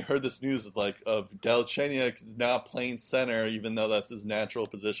 like when I heard this news, it's like of Galchenyuk is now playing center, even though that's his natural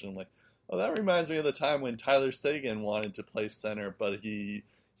position. I'm like, oh, that reminds me of the time when Tyler Seguin wanted to play center, but he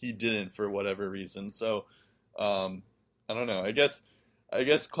didn't for whatever reason. So, I don't know. I guess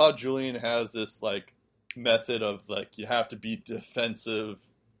Claude Julien has this like method of like you have to be defensive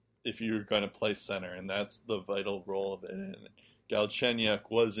if you're going to play center, and that's the vital role of it. And Galchenyuk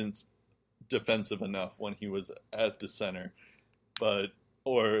wasn't defensive enough when he was at the center,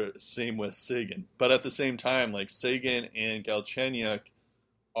 or same with Seguin. But at the same time, like Seguin and Galchenyuk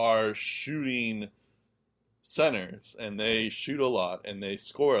are shooting centers, and they shoot a lot and they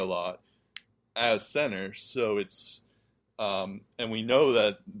score a lot as centers. So it's and we know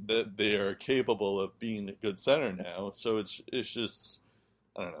that they are capable of being a good center now. So it's just,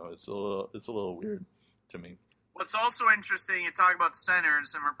 I don't know, it's a little weird to me. What's also interesting, you talk about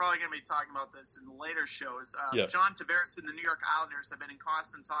centers, and we're probably going to be talking about this in the later shows. John Tavares and the New York Islanders have been in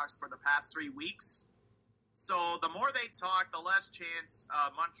constant talks for the past 3 weeks. So the more they talk, the less chance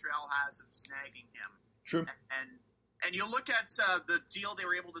Montreal has of snagging him. True. And you look at the deal they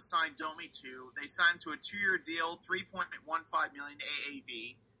were able to sign Domi to. They signed to a 2-year deal, $3.15 million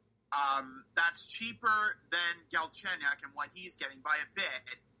AAV. That's cheaper than Galchenyuk and what he's getting by a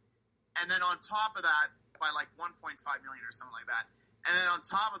bit. And then on top of that, by like $1.5 million or something like that. And then on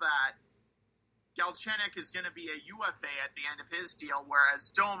top of that, Galchenyuk is going to be a UFA at the end of his deal, whereas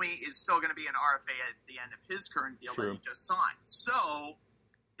Domi is still going to be an RFA at the end of his current deal that he just signed. So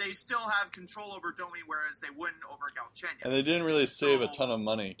they still have control over Domi, whereas they wouldn't over Galchenyuk. And they didn't really save a ton of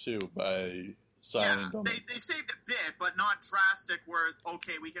money, too, by signing Domi. They saved a bit, but not drastic where,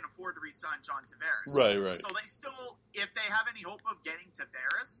 okay, we can afford to re-sign John Tavares. Right. So they still, if they have any hope of getting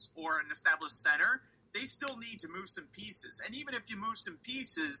Tavares or an established center, they still need to move some pieces. And even if you move some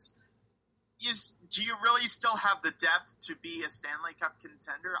pieces, do you really still have the depth to be a Stanley Cup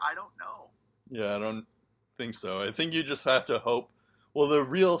contender? I don't know. Yeah, I don't think so. I think you just have to hope. Well, the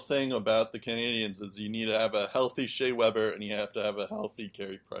real thing about the Canadians is you need to have a healthy Shea Weber and you have to have a healthy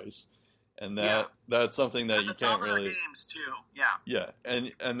Carey Price. And that's something that you can't really... games too, Yeah,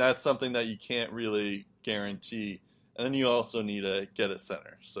 and that's something that you can't really guarantee. And then you also need to get a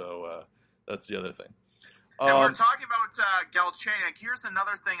center. So that's the other thing. And we're talking about Galchenyuk. Here's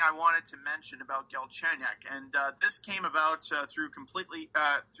another thing I wanted to mention about Galchenyuk, and this came about through Complete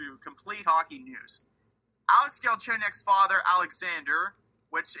Hockey News. Alex Galchenyuk's father, Alexander,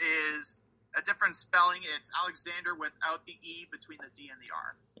 which is a different spelling. It's Alexander without the E between the D and the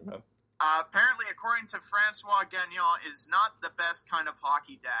R. Okay. Apparently, according to Francois Gagnon, is not the best kind of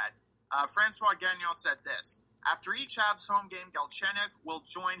hockey dad. Francois Gagnon said this. After each Habs home game, Galchenyuk will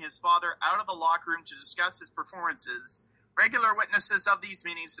join his father out of the locker room to discuss his performances. Regular witnesses of these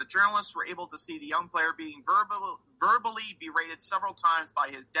meetings, the journalists were able to see the young player being verbally berated several times by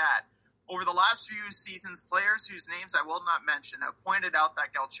his dad. Over the last few seasons, players whose names I will not mention have pointed out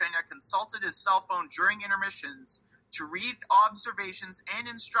that Galchenyuk consulted his cell phone during intermissions to read observations and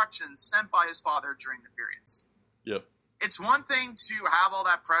instructions sent by his father during the periods. Yep. It's one thing to have all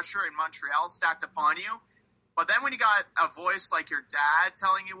that pressure in Montreal stacked upon you, but then when you got a voice like your dad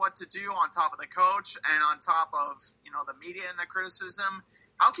telling you what to do on top of the coach and on top of, the media and the criticism,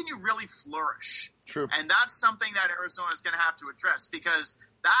 how can you really flourish? True. And that's something that Arizona is going to have to address because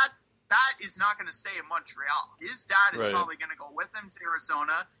that is not going to stay in Montreal. His dad is probably going to go with him to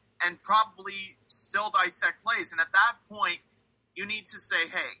Arizona and probably still dissect plays. And at that point, you need to say,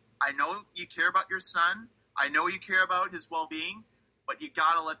 hey, I know you care about your son. I know you care about his well-being. But you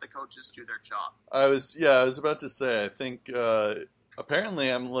gotta let the coaches do their job. I was about to say, I think apparently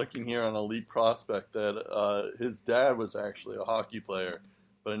I'm looking here on Elite Prospect that his dad was actually a hockey player,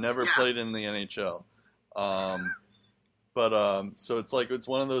 but never played in the NHL. So it's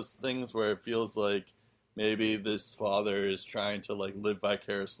one of those things where it feels like maybe this father is trying to like live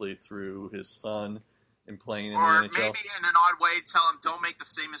vicariously through his son in playing in the NHL. Or maybe in an odd way tell him, don't make the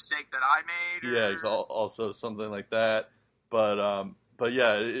same mistake that I made. Yeah, also something like that. But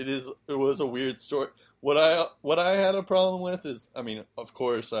yeah, it was a weird story. What I had a problem with is, I mean, of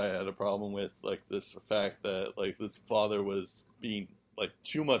course I had a problem with like this fact that like this father was being like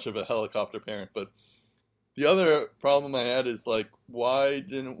too much of a helicopter parent. But the other problem I had is like, why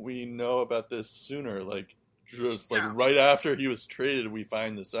didn't we know about this sooner? Like just like right after he was traded, we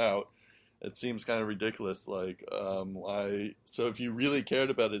find this out. It seems kind of ridiculous. Like why? So if you really cared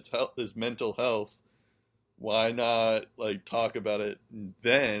about his mental health, why not like talk about it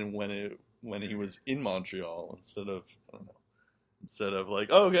then when he was in Montreal instead of, I don't know, instead of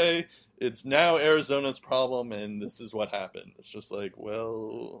like, okay, it's now Arizona's problem and this is what happened. It's just like,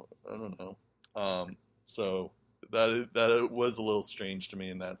 well, I don't know. So that was a little strange to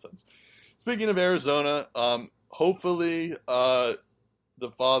me in that sense. Speaking of Arizona, hopefully the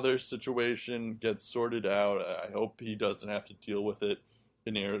father situation gets sorted out. I hope he doesn't have to deal with it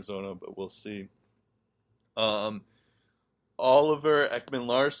in Arizona, but we'll see. Oliver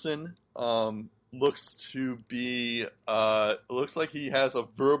Ekman-Larsson looks like he has a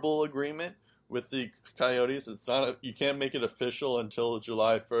verbal agreement with the Coyotes. It's not you can't make it official until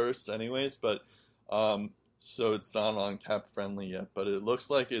July 1st anyways, but so it's not on cap friendly yet, but it looks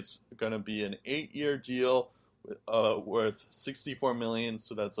like it's going to be an 8-year deal worth $64 million,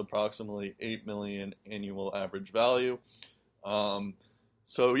 so that's approximately $8 million annual average value.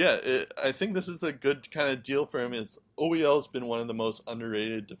 So yeah, I think this is a good kind of deal for him. OEL's been one of the most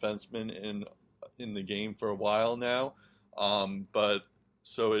underrated defensemen in the game for a while now, but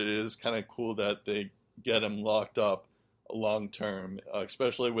so it is kind of cool that they get him locked up long term,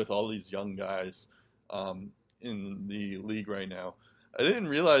 especially with all these young guys in the league right now. I didn't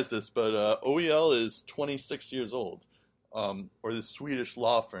realize this, but OEL is 26 years old, or the Swedish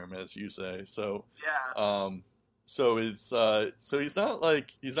law firm, as you say. So Yeah. So it's so he's not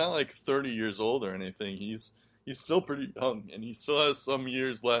like 30 years old or anything. He's still pretty young, and he still has some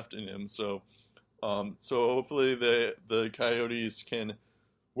years left in him. So hopefully the Coyotes can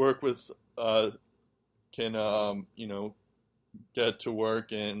work with get to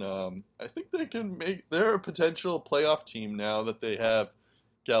work, and I think they can they're a potential playoff team now that they have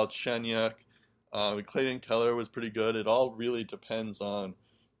Galchenyuk. Clayton Keller was pretty good. It all really depends on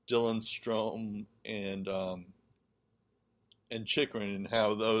Dylan Strome and Chychrun and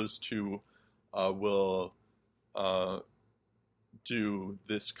how those two will do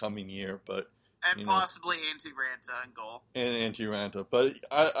this coming year. But possibly Antti-Ranta in goal. And Antti-Ranta. But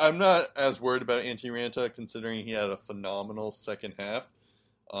I'm not as worried about Antti-Ranta considering he had a phenomenal second half.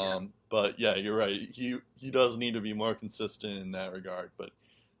 But yeah, you're right. He does need to be more consistent in that regard. But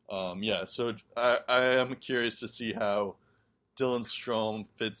yeah, so I am curious to see how Dylan Strome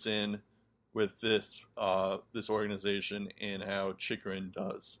fits in with this organization and how Chychrun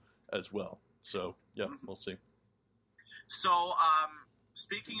does as well. So yeah, we'll see. So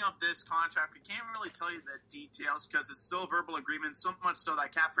speaking of this contract, we can't really tell you the details because it's still a verbal agreement, so much so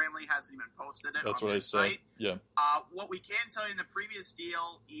that Cap Friendly hasn't even posted it on their site. Yeah. What we can tell you in the previous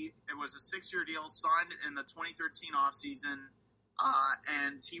deal, it was a 6-year deal signed in the 2013 offseason,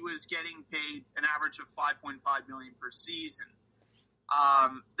 and he was getting paid an average of $5.5 million per season.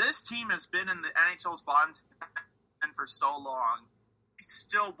 This team has been in the NHL's bottom 10 for so long. He's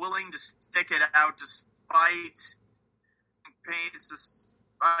still willing to stick it out despite pains,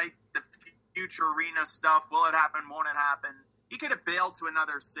 despite the future arena stuff. Will it happen? Won't it happen? He could have bailed to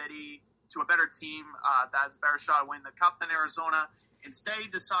another city, to a better team that has a better shot of winning the Cup than Arizona. Instead, he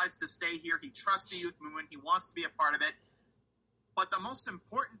decides to stay here. He trusts the youth movement. He wants to be a part of it. But the most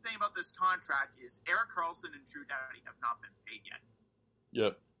important thing about this contract is Erik Karlsson and Drew Doughty have not been paid yet.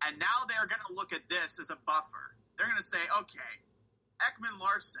 Yep. And now they're going to look at this as a buffer. They're going to say, okay,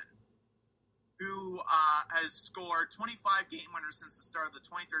 Ekman-Larsson, who has scored 25 game winners since the start of the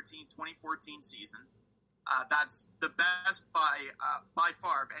 2013-2014 season. That's the best by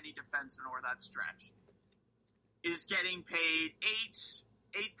far of any defenseman over that stretch. Is getting paid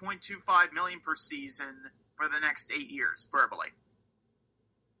 $8.25 million per season for the next 8 years, verbally.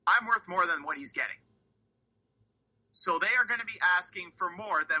 I'm worth more than what he's getting. So they are going to be asking for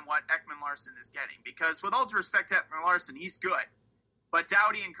more than what Ekman-Larsson is getting. Because with all due respect to Ekman-Larsson, he's good. But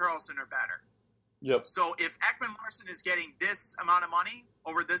Doughty and Karlsson are better. Yep. So if Ekman-Larsson is getting this amount of money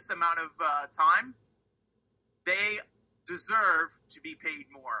over this amount of time, they deserve to be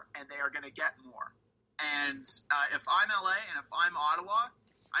paid more, and they are going to get more. And if I'm LA and if I'm Ottawa,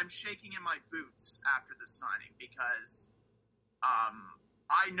 I'm shaking in my boots after this signing because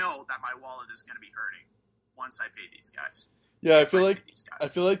I know that my wallet is going to be hurting once I pay these guys. Yeah, I feel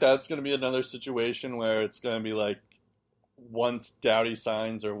like that's going to be another situation where it's going to be like once Doughty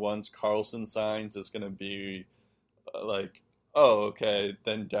signs or once Karlsson signs, it's going to be like, oh, okay,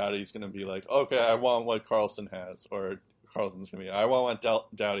 then Doughty's going to be like, okay, I want what Karlsson has, or Karlsson's going to be, I want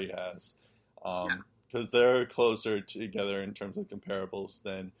what Doughty has. Because they're closer together in terms of comparables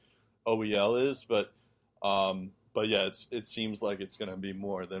than OEL is, but yeah, it seems like it's going to be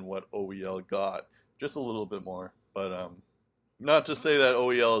more than what OEL got, just a little bit more. But not to say that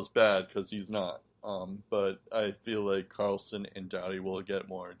OEL is bad, because he's not. But I feel like Carlson and Doughty will get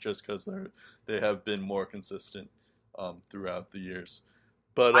more just because they have been more consistent throughout the years.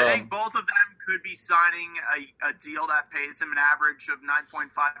 But I think both of them could be signing a deal that pays them an average of $9.5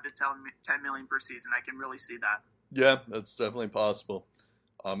 to $10 million per season. I can really see that. Yeah, that's definitely possible.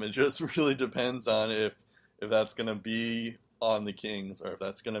 It just really depends on if that's going to be on the Kings or if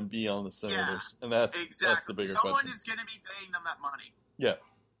that's going to be on the Senators, and that's the bigger Someone question. is going to be paying them that money. Yeah,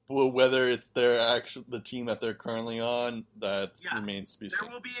 well, whether it's the team that they're currently on, that remains to be seen. There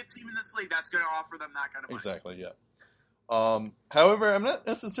will be a team in this league that's going to offer them that kind of money. Exactly. Yeah. However, I'm not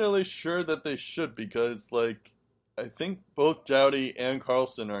necessarily sure that they should because, I think both Doughty and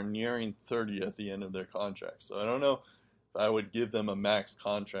Carlson are nearing 30 at the end of their contract. So I don't know if I would give them a max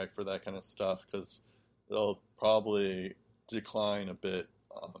contract for that kind of stuff because they'll probably decline a bit,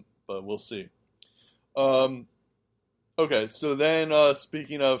 but we'll see. Okay, so then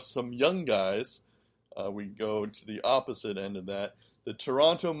speaking of some young guys, we go to the opposite end of that. The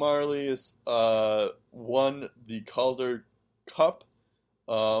Toronto Marlies won the Calder Cup,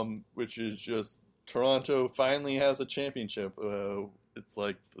 which is just Toronto finally has a championship. It's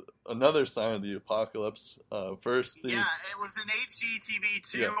like another sign of the apocalypse. It was an HGTV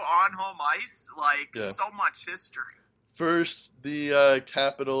too on home ice. So much history. First the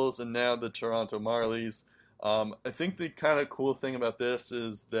Capitals and now the Toronto Marlies. I think the kind of cool thing about this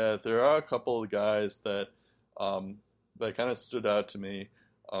is that there are a couple of guys that kind of stood out to me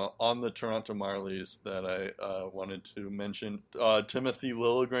on the Toronto Marlies that I wanted to mention. Timothy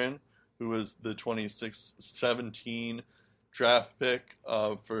Liljegren, who was the 2017 draft pick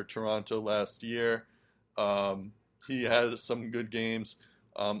for Toronto last year. He had some good games.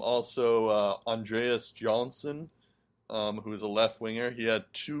 Also, Andreas Johnson, who is a left winger. He had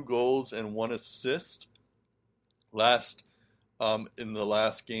 2 goals and 1 assist in the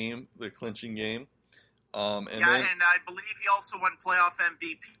last game, the clinching game. And I believe he also won playoff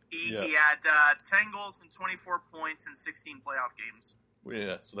MVP. Yeah. He had 10 goals and 24 points in 16 playoff games.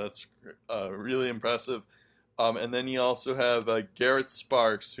 Yeah, so that's really impressive. And then you also have Garrett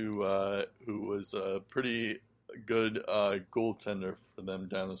Sparks, who was a pretty good goaltender for them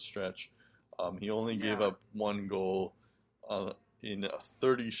down the stretch. He only gave up 1 goal in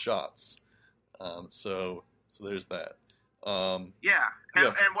 30 shots. So there's that. And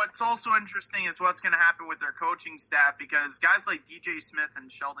what's also interesting is what's going to happen with their coaching staff, because guys like DJ Smith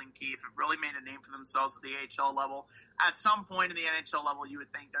and Sheldon Keefe have really made a name for themselves at the AHL level. At some point in the NHL level, you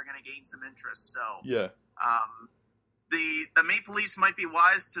would think they're going to gain some interest. So the Maple Leafs might be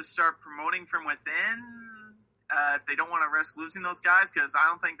wise to start promoting from within if they don't want to risk losing those guys, because I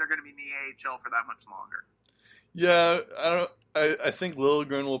don't think they're going to be in the AHL for that much longer. Yeah, I think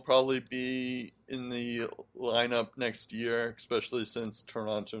Liljegren will probably be in the lineup next year, especially since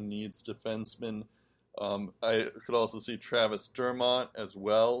Toronto needs defensemen. I could also see Travis Dermott as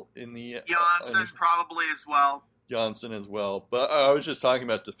well in the... Janssen probably as well. Janssen as well. But I was just talking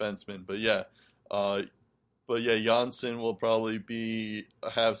about defensemen. But yeah, Janssen will probably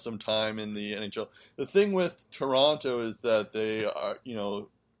have some time in the NHL. The thing with Toronto is that they are,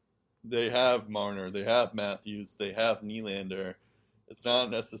 they have Marner, they have Matthews, they have Nylander. It's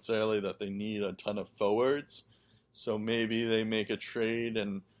not necessarily that they need a ton of forwards. So maybe they make a trade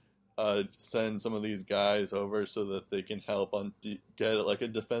and send some of these guys over so that they can help get a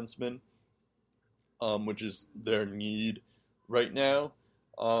defenseman, which is their need right now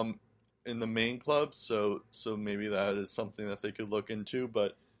in the main club. So maybe that is something that they could look into.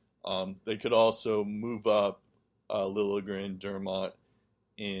 But they could also move up Liljegren, Dermott,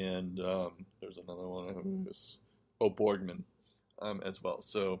 and there's another one who is Borgman as well.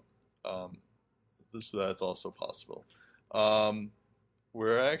 So that's also possible.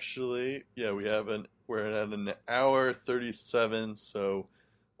 We're actually we're at an hour 37, so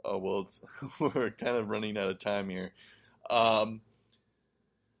we're kind of running out of time here.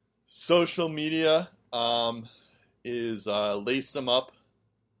 Social media is Lace 'em Up,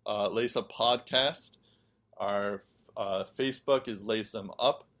 Lace Up Podcast. Our Facebook is Lace 'em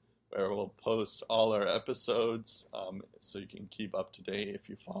Up, where we'll post all our episodes, so you can keep up to date. If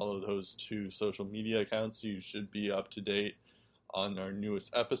you follow those 2 social media accounts, you should be up to date on our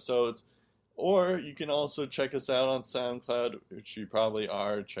newest episodes. Or you can also check us out on SoundCloud, which you probably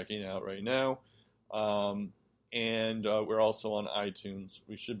are checking out right now. And we're also on iTunes.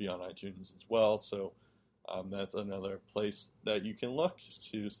 We should be on iTunes as well, so that's another place that you can look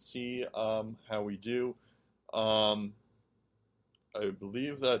to see how we do. I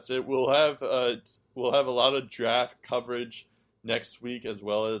believe that's it. We'll have a lot of draft coverage next week, as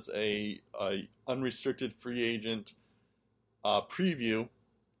well as a unrestricted free agent preview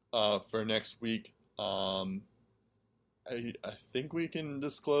for next week. I think we can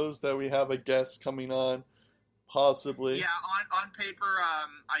disclose that we have a guest coming on, possibly. Yeah, on paper,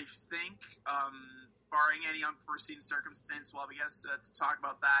 I think, barring any unforeseen circumstance, we'll have a guest to talk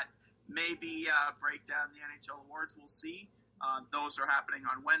about that. Maybe break down the NHL awards. We'll see. Those are happening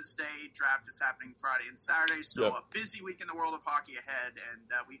on Wednesday. Draft is happening Friday and Saturday. So Yep. A busy week in the world of hockey ahead, and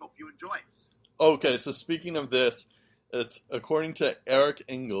we hope you enjoy. Okay, so speaking of this, it's according to Eric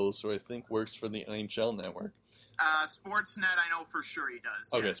Engels, who I think works for the NHL Network. Sportsnet, I know for sure he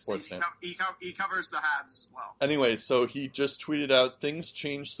does. Okay, yes. Sportsnet. He covers the Habs as well. Anyway, so he just tweeted out, things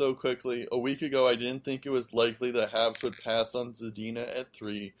changed so quickly. A week ago, I didn't think it was likely the Habs would pass on Zadina at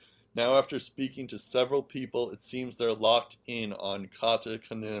 3. Now, after speaking to several people, it seems they're locked in on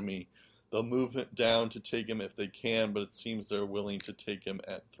Galchenyuk. They'll move it down to take him if they can, but it seems they're willing to take him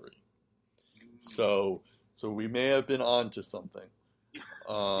at 3. So we may have been on to something.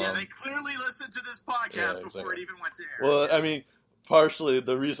 Yeah, they clearly listened to this podcast before it even went to air. Well, I mean, partially,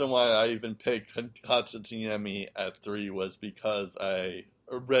 the reason why I even picked Galchenyuk at 3 was because I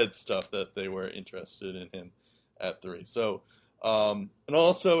read stuff that they were interested in him at 3. So, and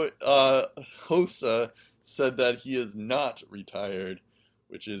also, Hossa said that he is not retired,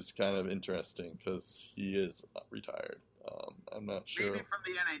 which is kind of interesting because he is retired. I'm not sure. Maybe from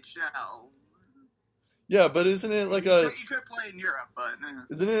the NHL. Yeah, but isn't it like a... You could play in Europe, but...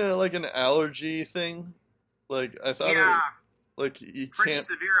 Isn't it like an allergy thing? Like, I thought you pretty can't...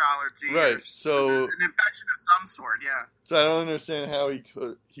 severe allergy. Right, so... An infection of some sort, yeah. So I don't understand how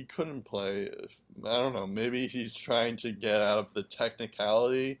he couldn't play. I don't know, maybe he's trying to get out of the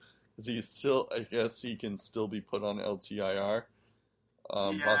technicality, because he's still... I guess he can still be put on LTIR,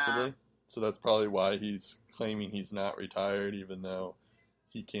 possibly. So that's probably why he's claiming he's not retired, even though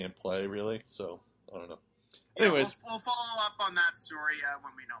he can't play, really, so... I don't know. Anyways, we'll follow up on that story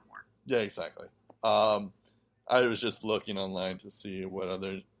when we know more. Yeah, exactly. I was just looking online to see what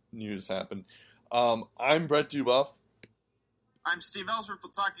other news happened. I'm Brett Duboff. I'm Steve Ellsworth.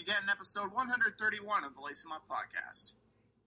 We'll talk again in episode 131 of the Lace 'Em Up podcast.